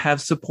not have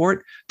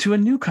support to a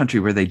new country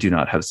where they do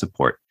not have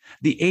support.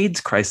 The AIDS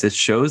crisis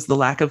shows the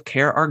lack of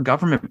care our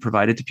government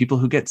provided to people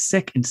who get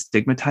sick in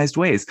stigmatized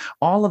ways.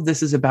 All of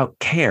this is about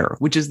care,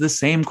 which is the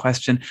same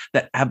question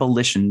that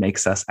abolition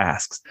makes us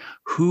ask.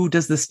 Who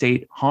does the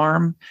state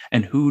harm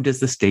and who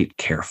does the state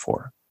care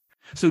for?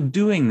 So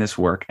doing this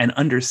work and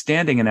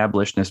understanding an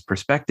abolitionist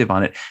perspective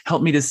on it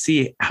helped me to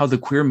see how the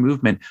queer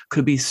movement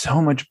could be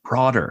so much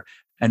broader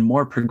and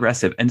more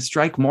progressive and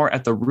strike more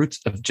at the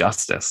roots of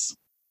justice.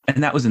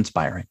 And that was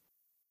inspiring.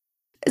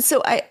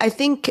 So I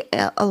think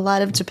a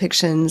lot of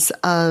depictions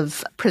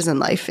of prison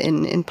life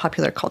in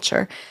popular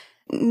culture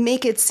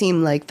make it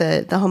seem like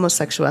the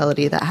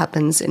homosexuality that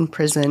happens in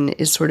prison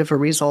is sort of a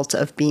result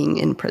of being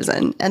in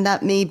prison. And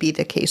that may be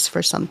the case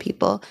for some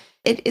people.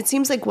 It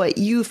seems like what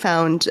you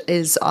found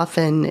is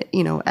often,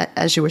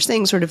 as you were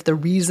saying, sort of the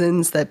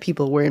reasons that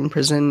people were in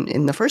prison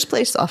in the first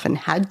place often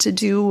had to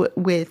do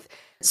with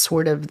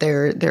sort of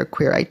their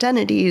queer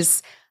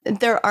identities.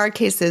 There are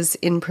cases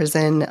in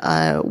prison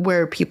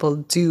where people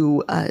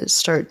do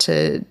start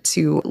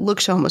to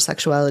look to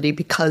homosexuality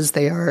because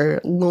they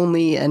are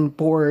lonely and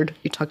bored.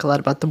 You talk a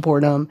lot about the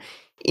boredom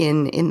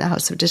in the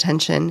House of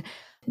Detention.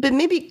 But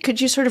maybe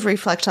could you sort of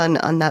reflect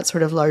on that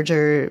sort of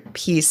larger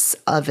piece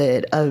of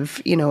it,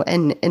 of,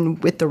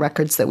 and with the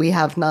records that we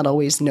have, not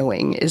always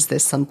knowing, is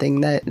this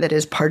something that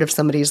is part of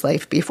somebody's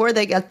life before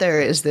they get there?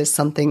 Is this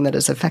something that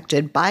is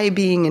affected by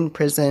being in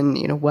prison?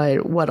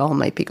 What all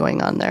might be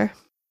going on there?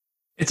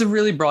 It's a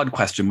really broad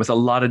question with a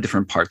lot of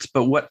different parts,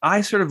 but what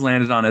I sort of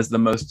landed on as the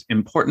most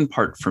important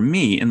part for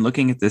me in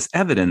looking at this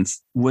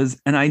evidence was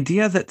an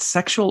idea that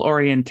sexual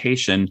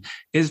orientation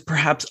is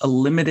perhaps a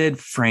limited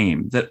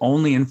frame that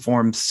only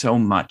informs so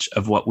much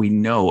of what we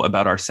know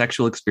about our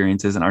sexual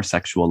experiences and our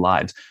sexual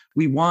lives.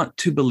 We want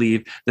to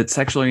believe that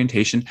sexual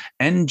orientation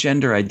and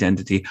gender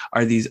identity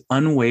are these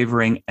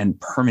unwavering and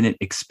permanent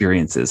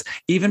experiences,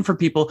 even for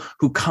people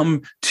who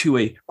come to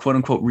a quote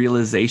unquote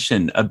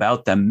realization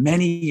about them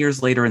many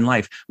years later in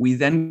life. We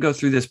then go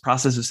through this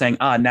process of saying,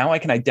 now I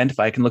can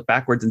identify, I can look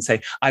backwards and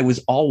say, I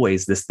was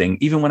always this thing,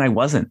 even when I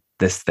wasn't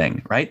this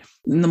thing, right?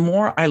 And the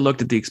more I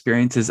looked at the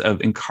experiences of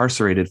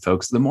incarcerated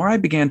folks, the more I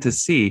began to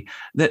see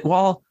that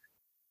while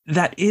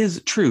that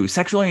is true,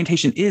 sexual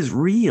orientation is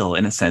real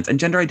in a sense, and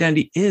gender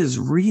identity is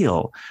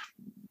real,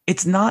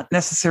 it's not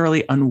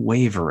necessarily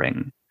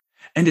unwavering.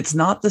 And it's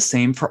not the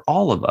same for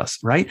all of us,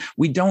 right?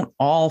 We don't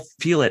all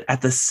feel it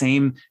at the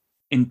same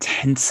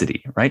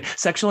intensity, right?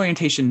 Sexual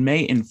orientation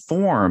may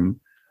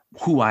inform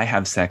who I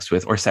have sex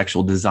with or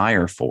sexual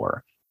desire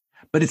for,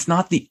 but it's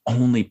not the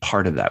only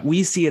part of that.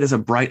 We see it as a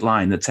bright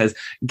line that says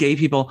gay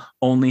people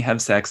only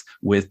have sex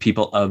with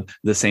people of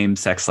the same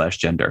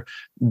sex/gender.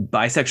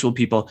 Bisexual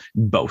people,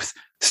 both.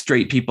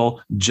 Straight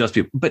people, just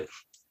people. But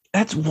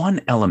that's one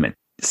element.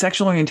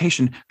 Sexual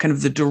orientation, kind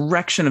of the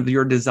direction of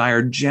your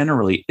desire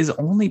generally, is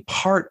only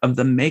part of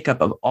the makeup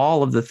of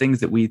all of the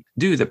things that we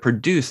do that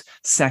produce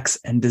sex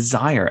and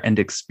desire and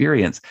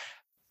experience.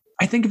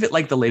 I think of it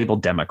like the label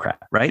Democrat,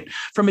 right?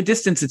 From a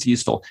distance, it's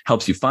useful,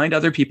 helps you find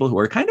other people who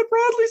are kind of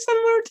broadly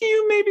similar to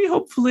you, maybe,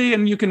 hopefully,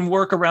 and you can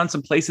work around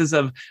some places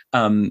of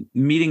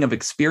meeting of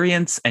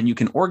experience and you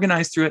can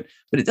organize through it,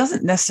 but it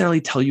doesn't necessarily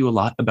tell you a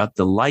lot about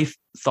the life,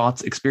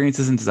 thoughts,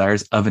 experiences, and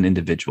desires of an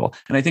individual.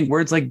 And I think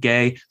words like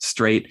gay,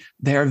 straight,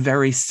 they're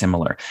very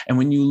similar. And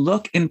when you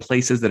look in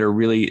places that are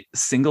really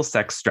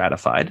single-sex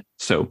stratified,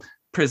 so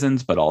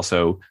prisons, but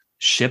also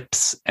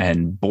ships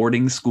and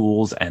boarding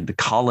schools and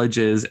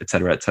colleges, et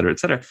cetera, et cetera, et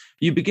cetera,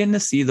 you begin to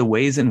see the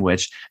ways in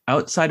which,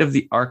 outside of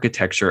the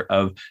architecture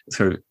of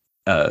sort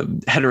of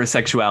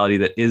heterosexuality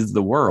that is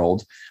the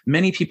world,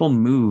 many people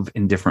move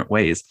in different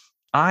ways.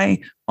 I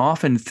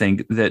often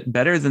think that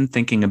better than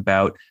thinking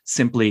about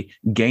simply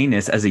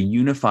gayness as a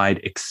unified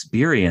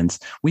experience,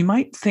 we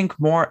might think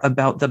more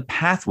about the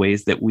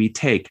pathways that we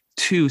take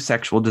to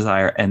sexual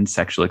desire and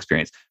sexual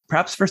experience.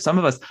 Perhaps for some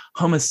of us,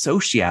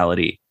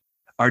 homosociality,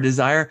 our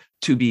desire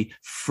to be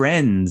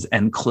friends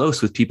and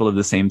close with people of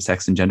the same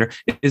sex and gender,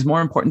 is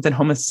more important than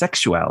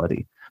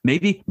homosexuality.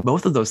 Maybe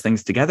both of those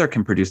things together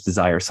can produce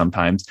desire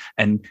sometimes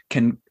and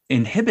can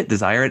inhibit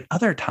desire at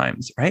other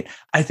times, right?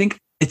 I think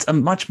it's a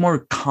much more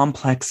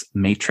complex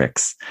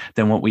matrix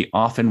than what we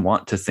often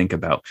want to think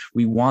about.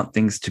 We want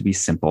things to be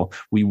simple.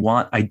 We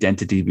want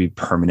identity to be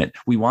permanent.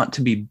 We want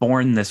to be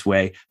born this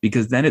way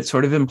because then it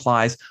sort of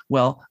implies,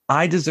 well,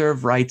 I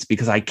deserve rights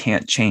because I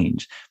can't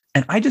change.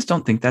 And I just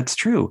don't think that's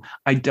true.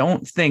 I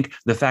don't think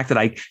the fact that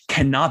I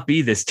cannot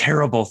be this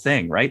terrible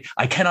thing, right?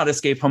 I cannot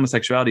escape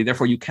homosexuality,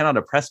 therefore you cannot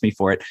oppress me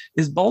for it,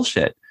 is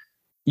bullshit.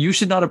 You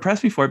should not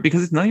oppress me for it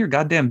because it's none of your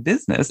goddamn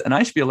business. And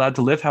I should be allowed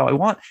to live how I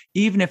want,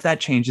 even if that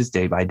changes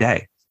day by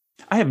day.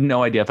 I have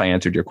no idea if I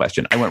answered your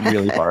question. I went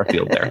really far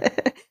afield there.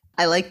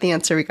 I like the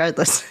answer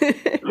regardless.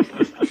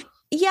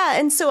 Yeah.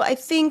 And so I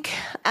think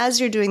as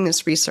you're doing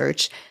this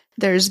research,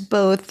 there's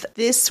both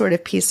this sort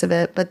of piece of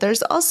it, but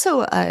there's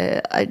also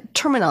a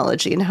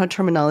terminology and how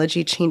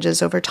terminology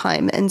changes over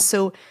time. And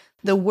so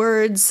The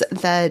words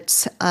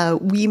that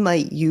we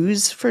might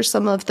use for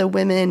some of the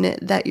women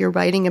that you're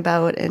writing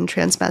about and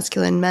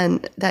transmasculine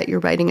men that you're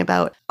writing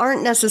about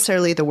aren't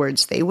necessarily the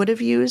words they would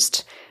have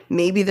used.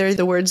 Maybe they're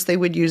the words they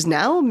would use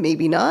now,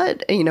 maybe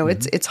not.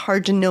 It's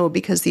hard to know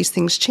because these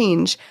things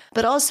change.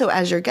 But also,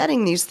 as you're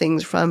getting these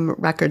things from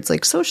records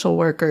like social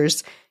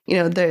workers,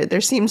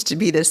 there seems to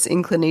be this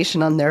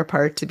inclination on their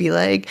part to be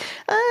like,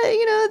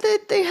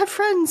 that they have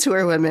friends who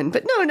are women,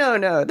 but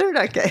no, they're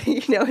not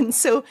gay, And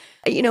so,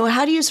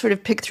 how do you sort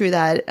of pick through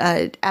that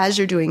as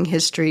you're doing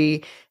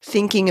history,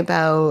 thinking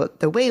about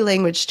the way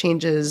language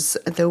changes,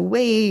 the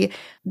way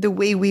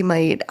we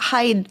might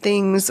hide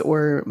things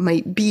or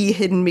might be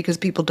hidden because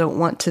people don't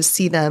want to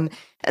see them,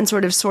 and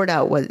sort of sort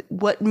out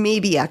what may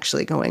be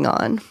actually going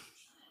on?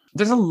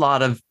 There's a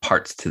lot of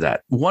parts to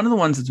that. One of the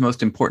ones that's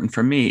most important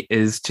for me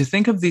is to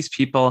think of these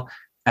people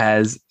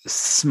as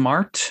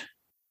smart,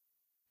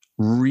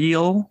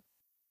 real,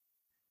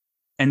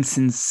 and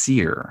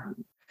sincere,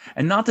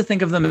 and not to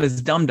think of them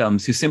as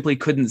dum-dums who simply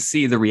couldn't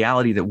see the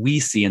reality that we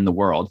see in the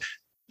world.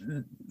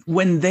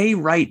 When they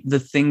write the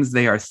things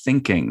they are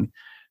thinking,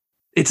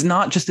 it's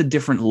not just a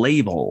different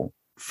label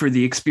for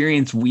the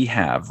experience we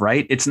have,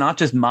 right? It's not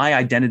just my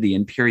identity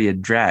in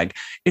period drag.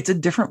 It's a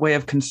different way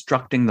of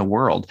constructing the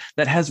world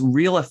that has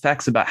real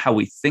effects about how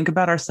we think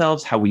about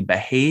ourselves, how we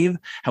behave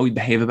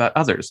about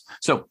others.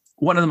 So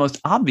one of the most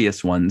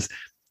obvious ones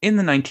in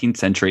the 19th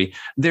century,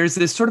 there's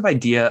this sort of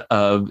idea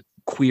of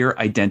queer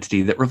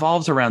identity that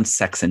revolves around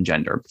sex and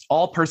gender.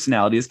 All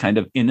personality is kind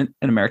of in an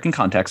American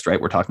context,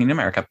 right? We're talking in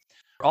America.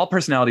 All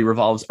personality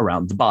revolves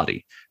around the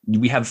body.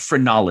 We have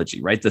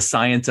phrenology, right? The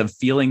science of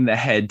feeling the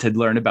head to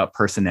learn about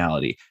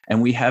personality.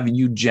 And we have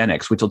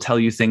eugenics, which will tell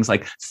you things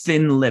like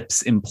thin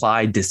lips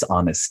imply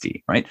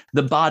dishonesty, right?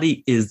 The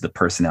body is the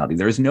personality.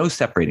 There is no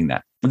separating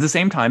that. At the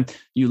same time,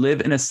 you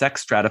live in a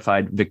sex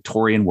stratified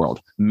Victorian world.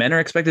 Men are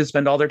expected to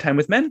spend all their time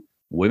with men.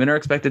 Women are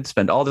expected to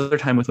spend all their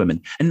time with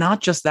women. And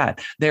not just that,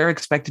 they're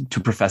expected to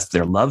profess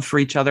their love for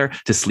each other,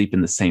 to sleep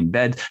in the same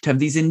bed, to have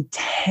these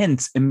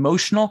intense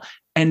emotional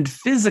and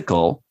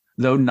physical,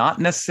 though not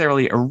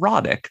necessarily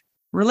erotic,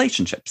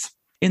 relationships.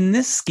 In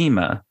this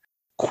schema,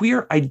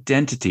 queer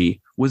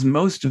identity was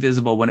most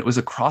visible when it was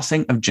a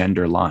crossing of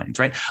gender lines,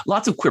 right?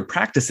 Lots of queer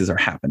practices are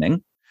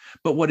happening,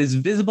 but what is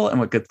visible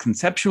and what gets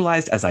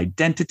conceptualized as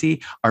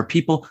identity are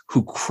people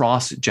who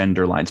cross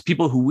gender lines,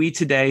 people who we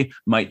today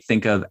might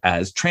think of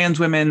as trans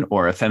women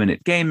or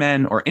effeminate gay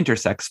men or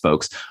intersex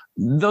folks.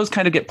 Those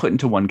kind of get put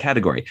into one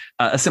category.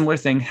 A similar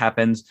thing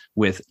happens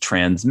with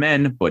trans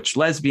men, butch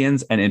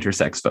lesbians, and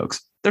intersex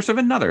folks. There's sort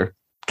of another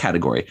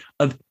category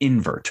of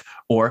invert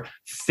or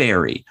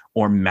fairy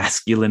or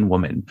masculine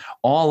woman.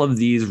 All of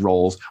these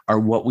roles are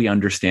what we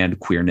understand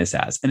queerness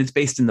as, and it's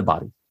based in the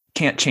body.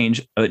 Can't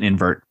change an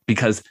invert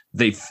because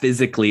they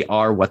physically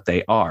are what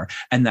they are.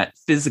 And that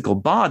physical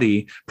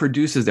body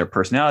produces their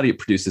personality, it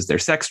produces their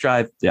sex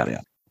drive, yada,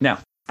 yada. Now,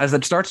 as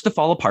that starts to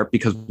fall apart,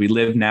 because we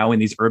live now in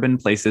these urban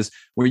places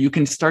where you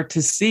can start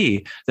to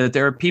see that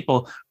there are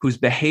people whose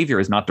behavior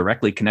is not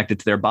directly connected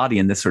to their body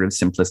in this sort of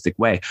simplistic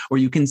way, or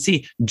you can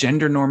see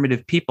gender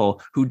normative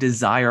people who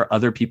desire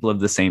other people of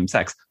the same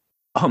sex.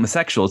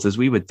 Homosexuals, as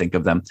we would think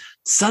of them,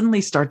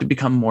 suddenly start to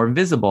become more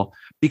visible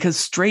because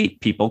straight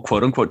people,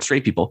 quote unquote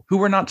straight people, who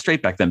were not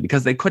straight back then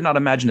because they could not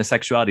imagine a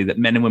sexuality that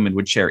men and women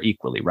would share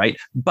equally, right?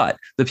 But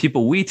the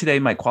people we today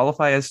might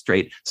qualify as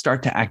straight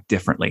start to act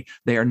differently.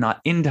 They are not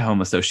into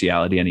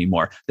homosexuality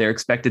anymore. They're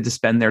expected to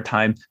spend their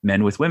time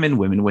men with women,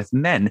 women with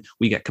men.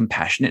 We get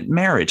compassionate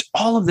marriage.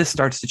 All of this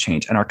starts to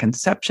change, and our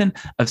conception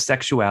of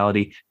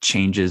sexuality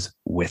changes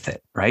with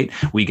it, right?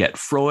 We get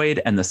Freud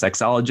and the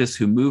sexologists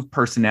who move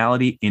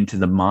personality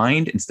into the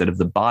mind instead of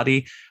the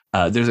body.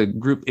 There's a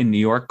group in New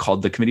York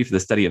called the Committee for the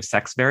Study of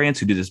Sex Variants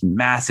who do this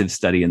massive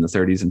study in the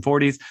 30s and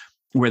 40s,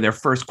 where their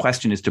first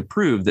question is to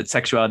prove that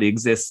sexuality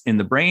exists in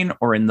the brain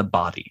or in the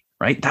body,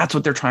 right? That's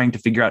what they're trying to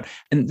figure out.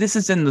 And this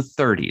is in the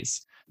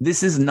 30s.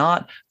 This is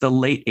not the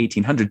late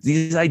 1800s.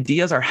 These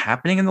ideas are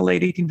happening in the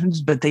late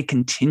 1800s, but they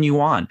continue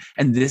on.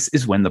 And this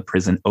is when the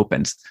prison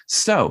opens.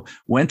 So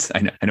once,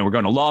 I know we're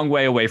going a long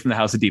way away from the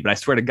House of D, but I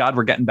swear to God,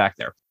 we're getting back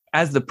there.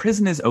 As the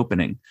prison is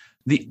opening,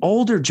 the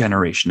older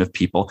generation of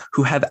people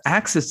who have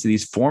access to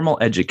these formal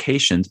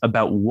educations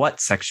about what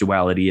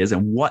sexuality is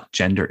and what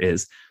gender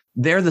is,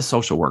 they're the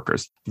social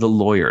workers, the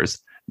lawyers,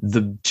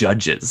 the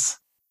judges.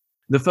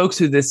 The folks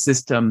who this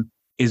system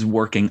is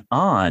working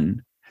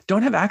on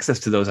don't have access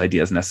to those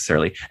ideas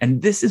necessarily.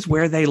 And this is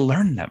where they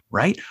learn them,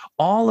 right?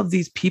 All of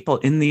these people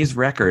in these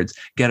records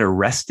get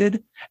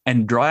arrested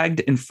and dragged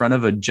in front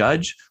of a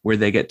judge where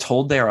they get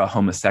told they are a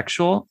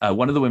homosexual.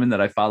 One of the women that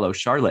I follow,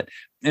 Charlotte,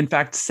 in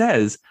fact,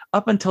 says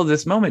up until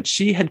this moment,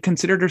 she had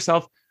considered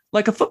herself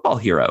like a football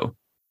hero.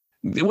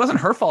 It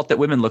wasn't her fault that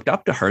women looked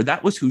up to her.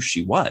 That was who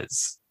she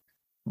was.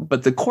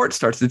 But the court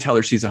starts to tell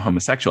her she's a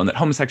homosexual and that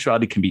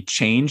homosexuality can be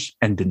changed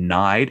and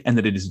denied and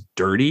that it is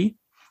dirty.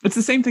 It's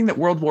the same thing that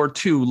World War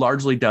II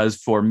largely does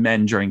for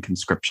men during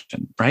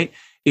conscription, right?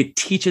 It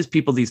teaches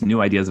people these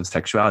new ideas of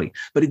sexuality,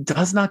 but it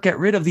does not get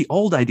rid of the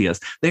old ideas.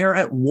 They are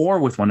at war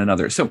with one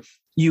another. So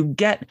you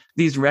get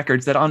these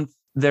records that on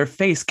their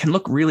face can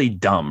look really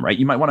dumb, right?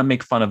 You might want to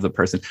make fun of the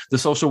person. The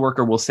social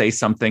worker will say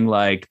something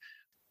like,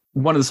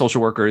 one of the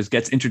social workers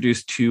gets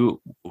introduced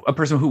to a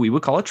person who we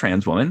would call a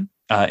trans woman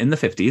in the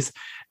 50s.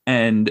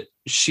 And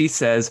she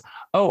says,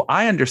 oh,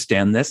 I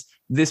understand this.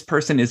 This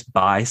person is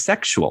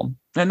bisexual.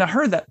 And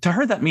to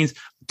her, that means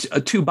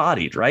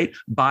two-bodied, right?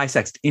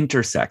 Bisexed,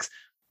 intersex.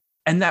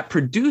 And that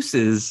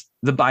produces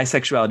the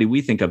bisexuality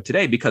we think of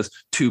today, because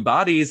two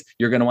bodies,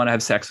 you're going to want to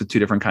have sex with two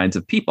different kinds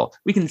of people.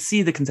 We can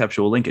see the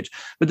conceptual linkage.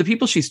 But the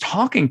people she's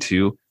talking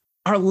to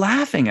are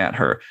laughing at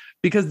her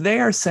because they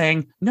are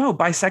saying, no,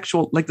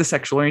 bisexual, like the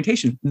sexual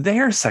orientation,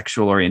 their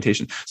sexual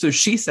orientation. So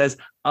she says,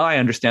 I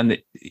understand that,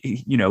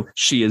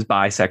 she is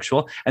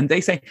bisexual. And they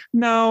say,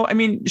 no, I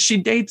mean, she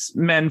dates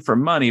men for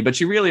money, but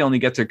she really only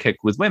gets her kick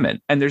with women.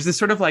 And there's this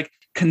sort of like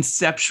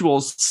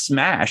conceptual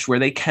smash where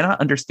they cannot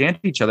understand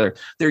each other.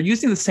 They're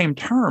using the same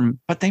term,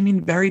 but they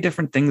mean very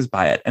different things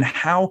by it, and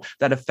how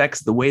that affects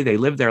the way they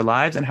live their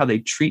lives and how they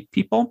treat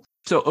people.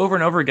 So over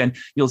and over again,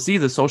 you'll see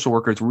the social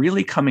workers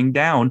really coming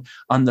down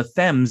on the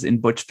femmes in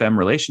butch-femme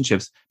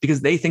relationships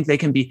because they think they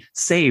can be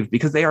saved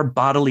because they are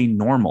bodily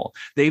normal.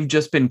 They've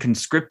just been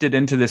conscripted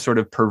into this sort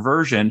of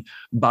perversion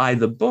by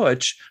the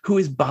butch who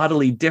is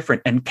bodily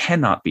different and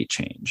cannot be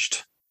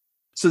changed.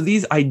 So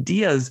these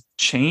ideas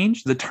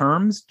change, the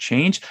terms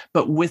change,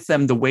 but with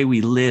them, the way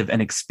we live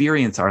and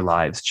experience our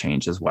lives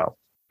change as well.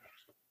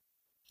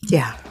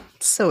 Yeah,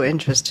 so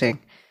interesting.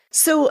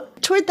 So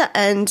toward the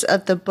end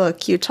of the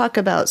book, you talk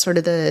about sort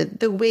of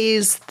the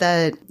ways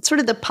that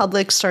sort of the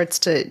public starts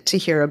to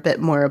hear a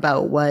bit more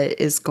about what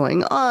is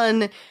going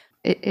on.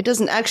 It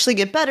doesn't actually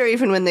get better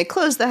even when they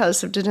close the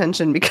house of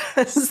detention,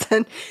 because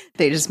then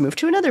they just move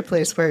to another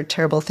place where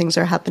terrible things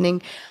are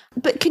happening.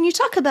 But can you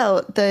talk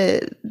about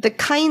the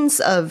kinds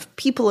of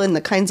people and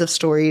the kinds of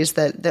stories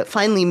that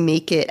finally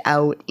make it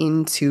out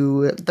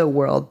into the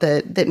world,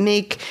 that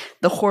make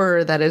the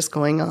horror that is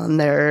going on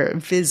there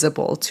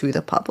visible to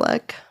the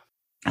public?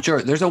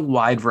 Sure. There's a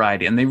wide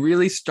variety, and they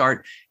really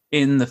start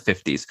in the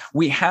 50s.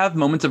 We have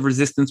moments of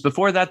resistance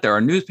before that. There are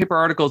newspaper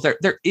articles.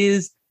 There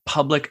is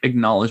public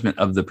acknowledgement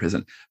of the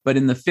prison. But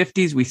in the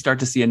 50s, we start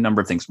to see a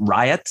number of things.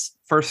 Riots,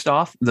 first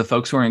off. The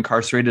folks who are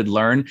incarcerated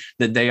learn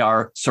that they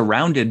are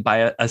surrounded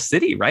by a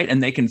city, right?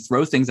 And they can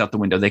throw things out the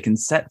window. They can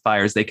set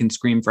fires. They can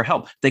scream for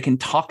help. They can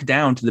talk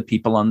down to the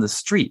people on the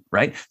street,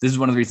 right? This is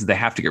one of the reasons they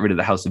have to get rid of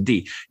the House of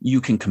D. You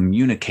can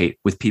communicate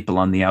with people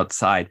on the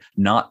outside,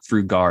 not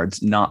through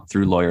guards, not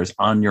through lawyers,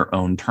 on your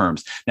own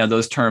terms. Now,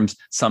 those terms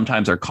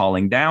sometimes are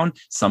calling down.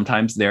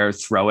 Sometimes they're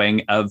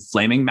throwing a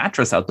flaming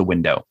mattress out the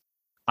window.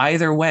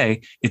 Either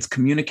way, it's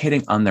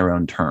communicating on their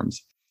own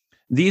terms.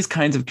 These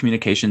kinds of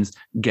communications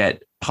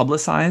get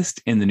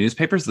publicized in the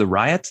newspapers, the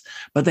riots,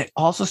 but they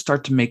also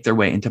start to make their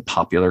way into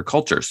popular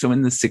culture. So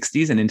in the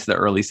 60s and into the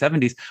early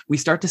 70s, we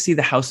start to see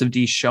the House of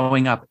D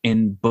showing up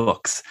in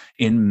books,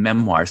 in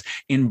memoirs,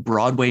 in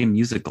Broadway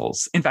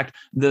musicals. In fact,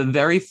 the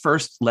very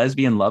first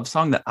lesbian love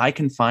song that I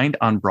can find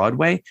on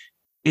Broadway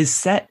is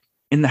set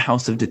in the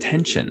House of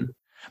Detention.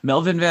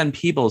 Melvin Van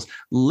Peebles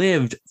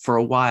lived for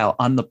a while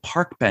on the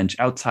park bench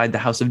outside the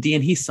House of D,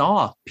 and he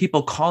saw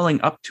people calling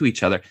up to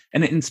each other,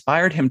 and it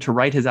inspired him to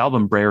write his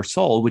album Brer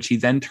Soul, which he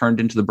then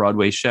turned into the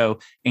Broadway show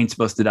Ain't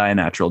Supposed to Die a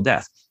Natural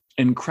Death.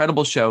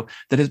 Incredible show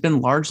that has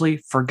been largely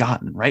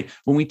forgotten, right?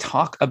 When we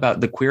talk about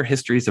the queer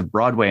histories of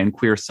Broadway and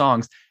queer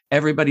songs,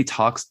 everybody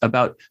talks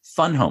about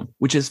Fun Home,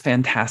 which is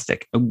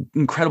fantastic, an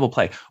incredible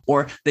play.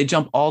 Or they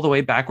jump all the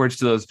way backwards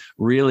to those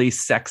really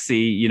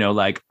sexy,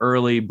 like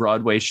early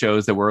Broadway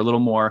shows that were a little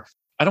more,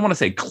 I don't want to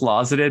say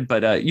closeted,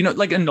 but,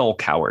 like a Noel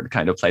Coward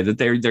kind of play that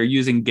they're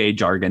using gay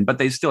jargon, but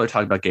they still are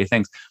talking about gay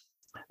things.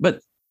 But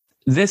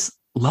this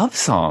love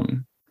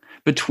song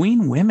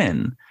between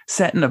women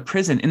set in a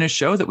prison in a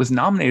show that was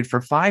nominated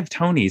for 5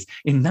 Tonys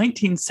in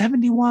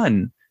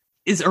 1971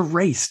 is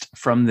erased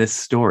from this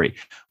story.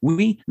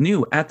 We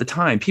knew at the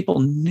time, people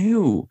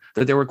knew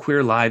that there were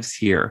queer lives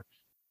here,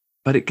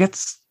 but it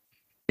gets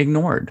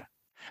ignored.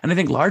 And I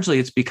think largely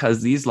it's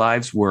because these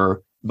lives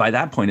were, by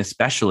that point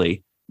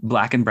especially,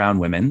 Black and brown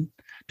women,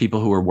 people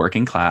who were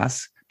working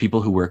class,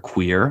 people who were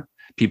queer,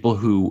 people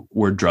who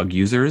were drug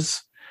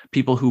users,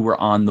 people who were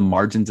on the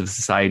margins of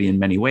society in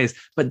many ways.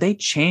 But they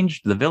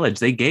changed the village.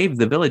 They gave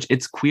the village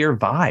its queer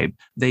vibe.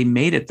 They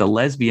made it the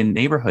lesbian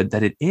neighborhood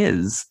that it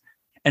is.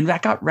 And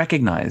that got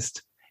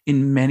recognized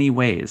in many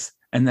ways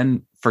and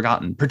then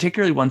forgotten,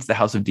 particularly once the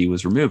House of D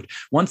was removed.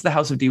 Once the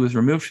House of D was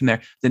removed from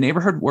there, the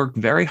neighborhood worked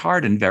very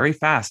hard and very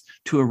fast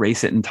to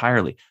erase it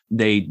entirely.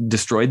 They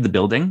destroyed the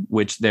building,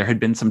 which there had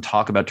been some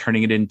talk about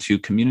turning it into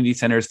community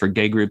centers for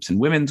gay groups and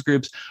women's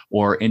groups,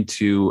 or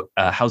into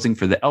housing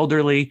for the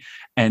elderly.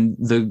 And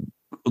the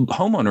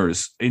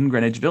homeowners in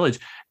Greenwich Village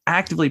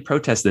actively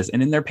protest this.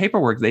 And in their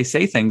paperwork, they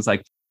say things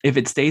like, if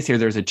it stays here,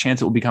 there's a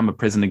chance it will become a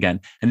prison again.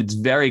 And it's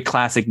very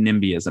classic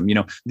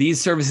NIMBYism.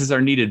 These services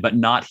are needed, but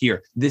not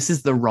here. This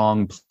is the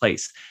wrong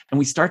place. And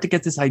we start to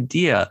get this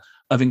idea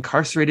of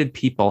incarcerated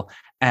people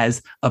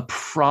as a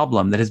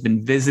problem that has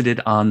been visited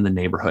on the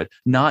neighborhood,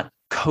 not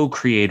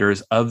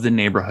co-creators of the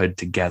neighborhood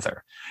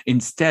together.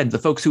 Instead, the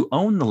folks who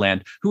own the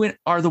land, who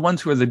are the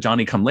ones who are the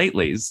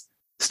Johnny-come-latelys,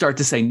 start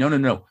to say, no, no,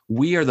 no,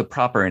 we are the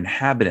proper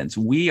inhabitants.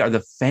 We are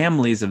the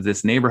families of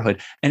this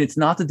neighborhood. And it's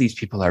not that these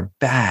people are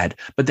bad,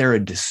 but they're a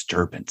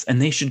disturbance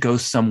and they should go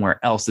somewhere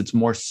else that's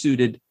more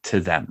suited to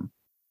them.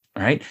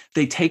 All right.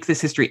 They take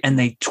this history and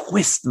they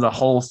twist the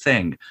whole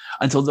thing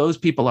until those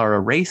people are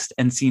erased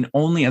and seen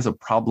only as a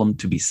problem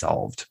to be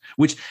solved,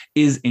 which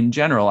is, in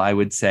general, I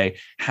would say,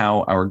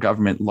 how our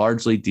government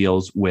largely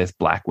deals with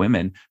Black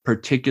women,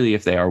 particularly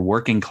if they are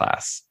working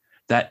class.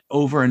 That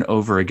over and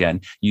over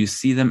again, you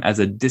see them as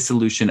a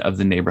dissolution of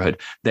the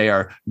neighborhood. They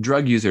are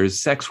drug users,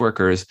 sex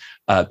workers,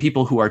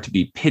 people who are to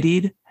be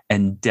pitied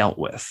and dealt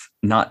with,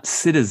 not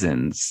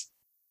citizens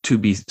to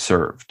be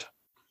served.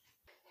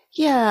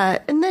 Yeah.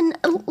 And then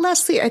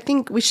lastly, I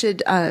think we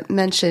should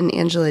mention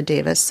Angela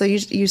Davis. So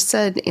you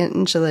said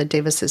Angela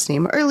Davis's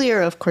name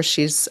earlier. Of course,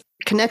 she's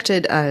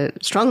connected,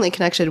 strongly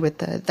connected with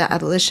the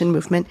abolition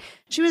movement.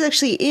 She was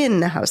actually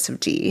in the House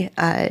of D,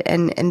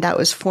 and that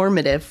was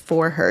formative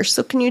for her.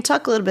 So can you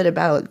talk a little bit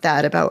about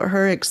that, about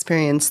her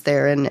experience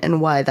there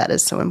and why that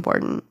is so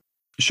important?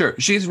 Sure.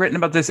 She's written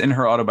about this in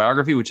her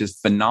autobiography, which is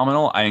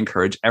phenomenal. I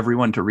encourage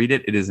everyone to read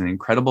it. It is an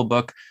incredible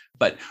book.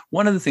 But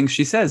one of the things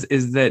she says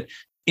is that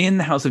in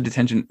the House of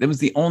Detention, it was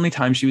the only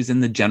time she was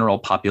in the general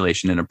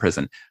population in a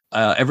prison.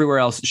 Everywhere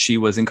else, she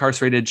was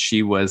incarcerated.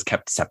 She was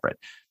kept separate.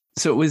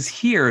 So it was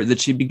here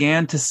that she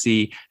began to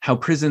see how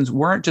prisons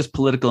weren't just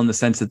political in the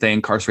sense that they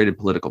incarcerated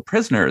political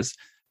prisoners,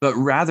 but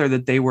rather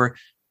that they were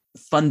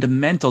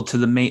fundamental to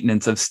the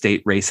maintenance of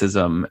state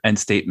racism and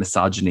state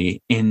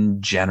misogyny in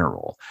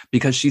general,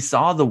 because she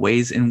saw the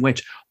ways in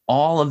which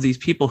all of these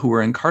people who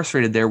were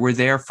incarcerated there were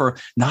there for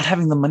not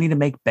having the money to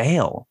make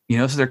bail,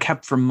 so they're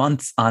kept for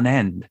months on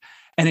end.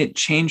 And it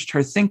changed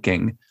her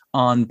thinking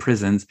on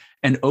prisons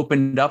and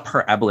opened up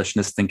her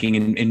abolitionist thinking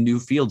in new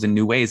fields, in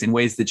new ways, in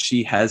ways that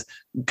she has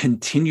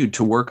continued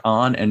to work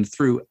on and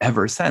through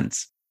ever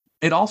since.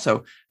 It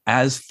also,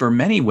 as for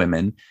many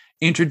women,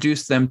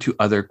 introduced them to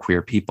other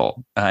queer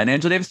people. And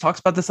Angela Davis talks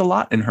about this a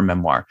lot in her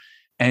memoir.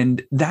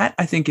 And that,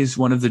 I think, is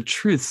one of the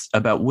truths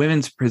about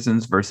women's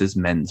prisons versus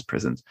men's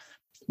prisons.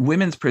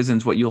 Women's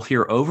prisons, what you'll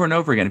hear over and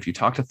over again if you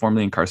talk to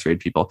formerly incarcerated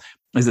people,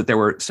 is that there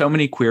were so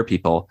many queer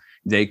people.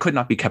 They could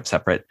not be kept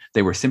separate.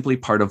 They were simply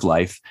part of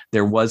life.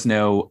 There was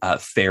no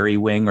fairy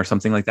wing or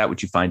something like that,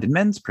 which you find in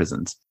men's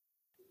prisons.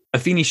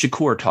 Afeni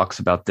Shakur talks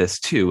about this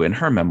too in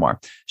her memoir.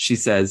 She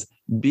says,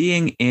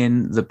 being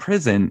in the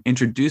prison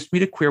introduced me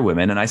to queer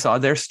women and I saw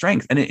their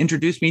strength. And it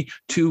introduced me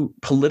to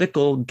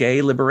political gay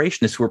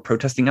liberationists who were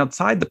protesting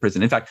outside the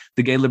prison. In fact,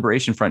 the Gay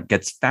Liberation Front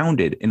gets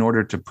founded in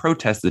order to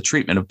protest the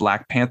treatment of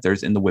Black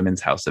Panthers in the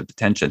Women's House of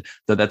Detention,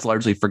 though that's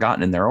largely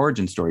forgotten in their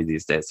origin story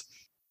these days.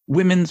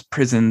 Women's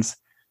prisons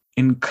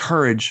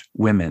encourage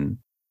women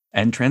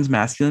and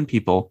transmasculine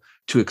people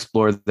to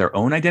explore their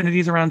own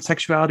identities around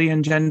sexuality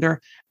and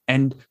gender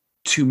and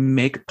to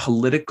make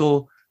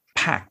political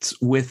pacts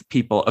with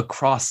people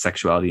across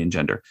sexuality and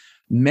gender.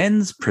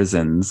 Men's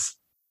prisons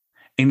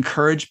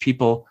encourage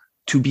people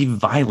to be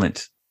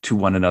violent to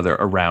one another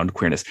around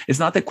queerness. It's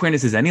not that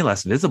queerness is any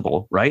less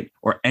visible, right?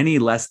 Or any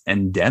less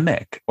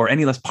endemic or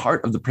any less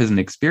part of the prison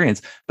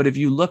experience. But if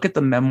you look at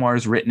the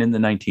memoirs written in the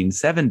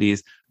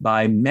 1970s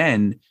by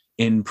men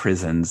in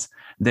prisons,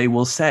 they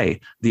will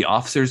say, the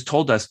officers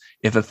told us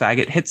if a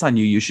faggot hits on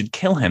you, you should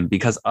kill him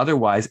because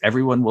otherwise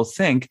everyone will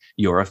think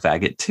you're a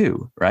faggot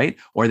too, right?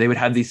 Or they would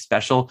have these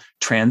special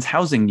trans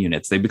housing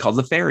units. They'd be called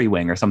the fairy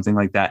wing or something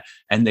like that.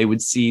 And they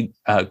would see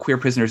queer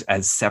prisoners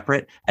as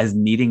separate, as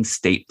needing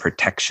state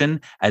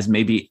protection, as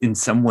maybe in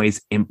some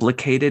ways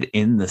implicated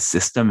in the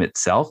system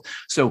itself.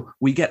 So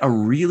we get a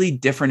really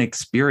different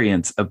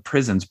experience of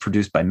prisons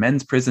produced by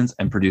men's prisons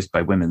and produced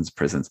by women's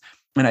prisons.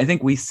 And I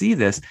think we see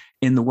this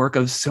in the work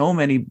of so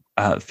many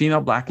female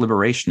Black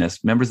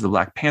liberationists, members of the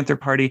Black Panther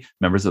Party,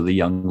 members of the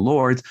Young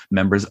Lords,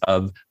 members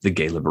of the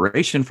Gay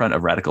Liberation Front,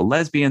 of radical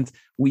lesbians.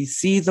 We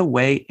see the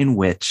way in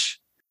which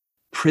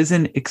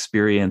prison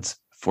experience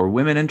for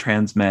women and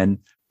trans men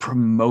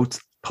promotes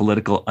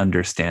political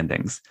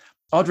understandings.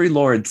 Audre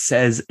Lorde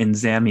says in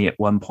Zammy at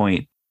one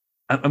point,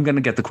 I'm going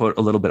to get the quote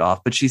a little bit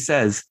off, but she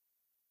says,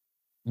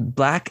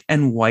 Black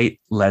and white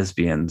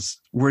lesbians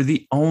were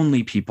the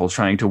only people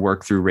trying to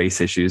work through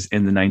race issues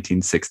in the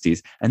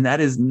 1960s. And that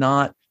is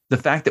not the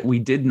fact that we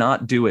did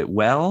not do it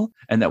well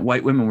and that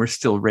white women were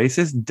still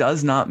racist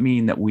does not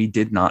mean that we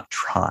did not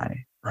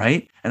try,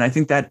 right? And I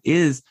think that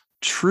is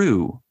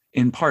true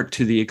in part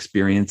to the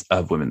experience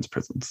of women's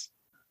prisons.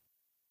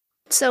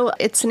 So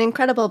it's an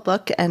incredible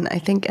book, and I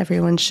think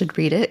everyone should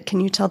read it. Can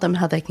you tell them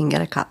how they can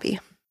get a copy?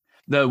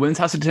 The Women's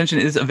House of Detention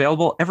is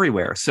available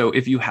everywhere. So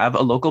if you have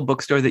a local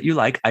bookstore that you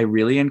like, I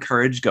really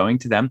encourage going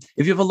to them.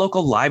 If you have a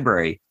local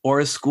library or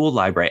a school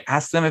library,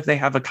 ask them if they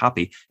have a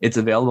copy. It's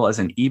available as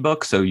an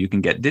ebook, so you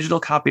can get digital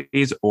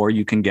copies or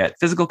you can get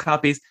physical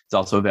copies. It's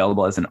also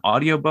available as an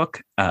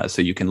audiobook,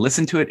 so you can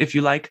listen to it if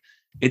you like.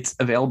 It's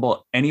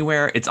available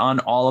anywhere. It's on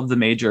all of the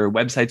major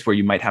websites where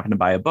you might happen to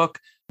buy a book.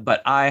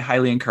 But I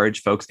highly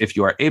encourage folks, if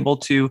you are able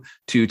to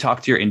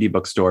talk to your indie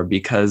bookstore,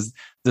 because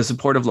the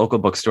support of local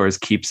bookstores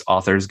keeps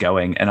authors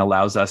going and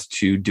allows us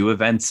to do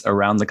events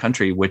around the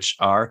country, which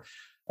are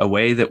a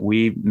way that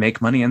we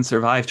make money and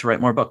survive to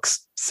write more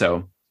books.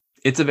 So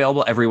it's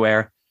available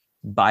everywhere.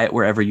 Buy it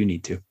wherever you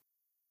need to.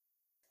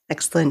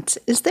 Excellent.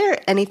 Is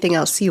there anything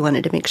else you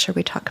wanted to make sure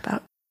we talk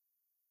about?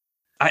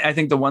 I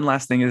think the one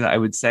last thing is I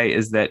would say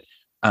is that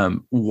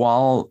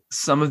while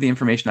some of the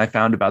information I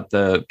found about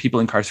the people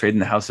incarcerated in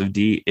the House of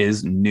D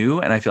is new,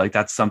 and I feel like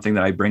that's something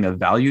that I bring a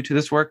value to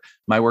this work,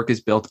 my work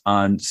is built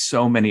on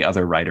so many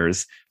other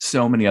writers,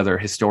 so many other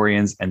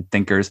historians and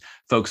thinkers,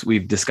 folks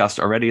we've discussed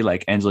already,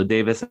 like Angela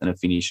Davis and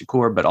Afeni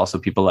Shakur, but also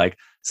people like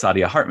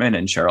Saadia Hartman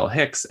and Cheryl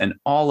Hicks, and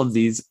all of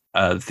these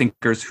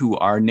thinkers who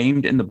are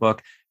named in the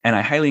book. And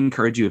I highly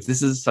encourage you, if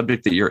this is a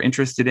subject that you're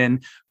interested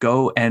in,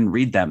 go and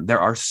read them. There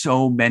are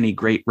so many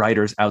great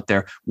writers out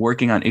there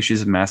working on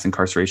issues of mass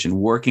incarceration,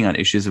 working on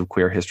issues of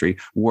queer history,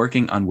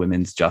 working on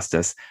women's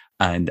justice.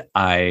 And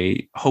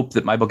I hope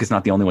that my book is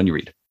not the only one you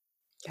read.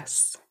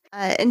 Yes.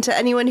 And to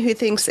anyone who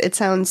thinks it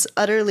sounds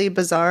utterly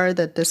bizarre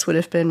that this would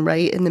have been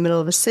right in the middle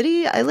of a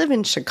city, I live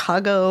in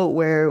Chicago,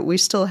 where we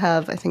still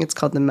have, I think it's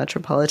called the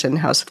Metropolitan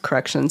House of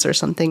Corrections or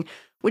something,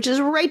 which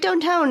is right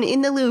downtown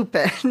in the Loop.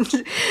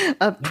 And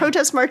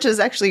protest marches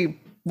actually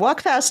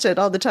walk past it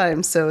all the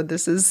time. So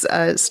this is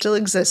still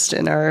exists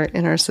in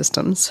our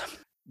systems.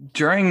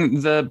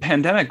 During the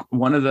pandemic,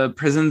 one of the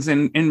prisons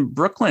in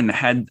Brooklyn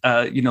had,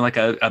 like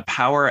a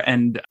power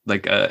and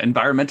like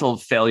environmental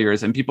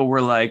failures, and people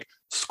were like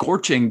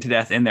scorching to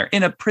death in there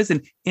in a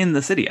prison in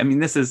the city. I mean,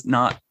 this is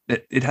not,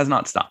 it has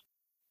not stopped.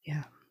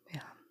 Yeah.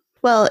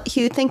 Well,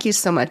 Hugh, thank you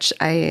so much.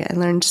 I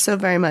learned so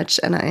very much,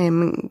 and I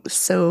am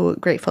so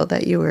grateful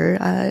that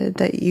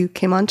you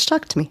came on to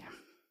talk to me.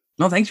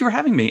 Well, thanks for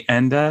having me,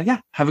 and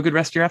have a good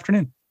rest of your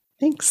afternoon.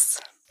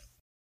 Thanks.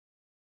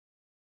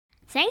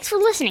 Thanks for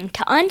listening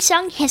to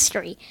Unsung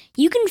History.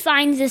 You can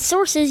find the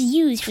sources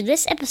used for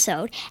this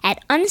episode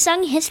at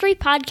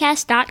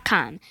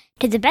unsunghistorypodcast.com.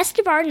 To the best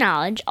of our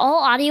knowledge,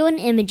 all audio and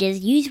images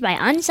used by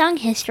Unsung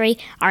History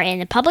are in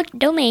the public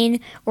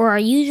domain or are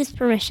used with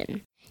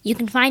permission. You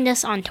can find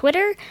us on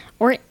Twitter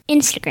or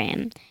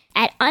Instagram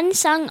at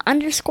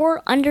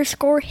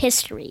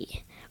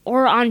unsung__history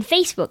or on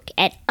Facebook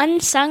at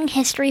Unsung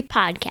History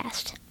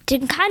Podcast. To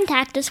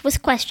contact us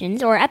with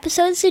questions or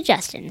episode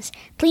suggestions,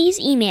 please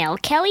email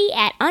Kelly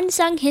at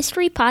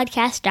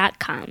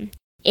unsunghistorypodcast.com.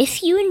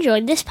 If you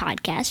enjoyed this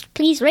podcast,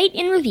 please rate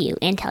and review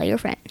and tell your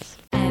friends.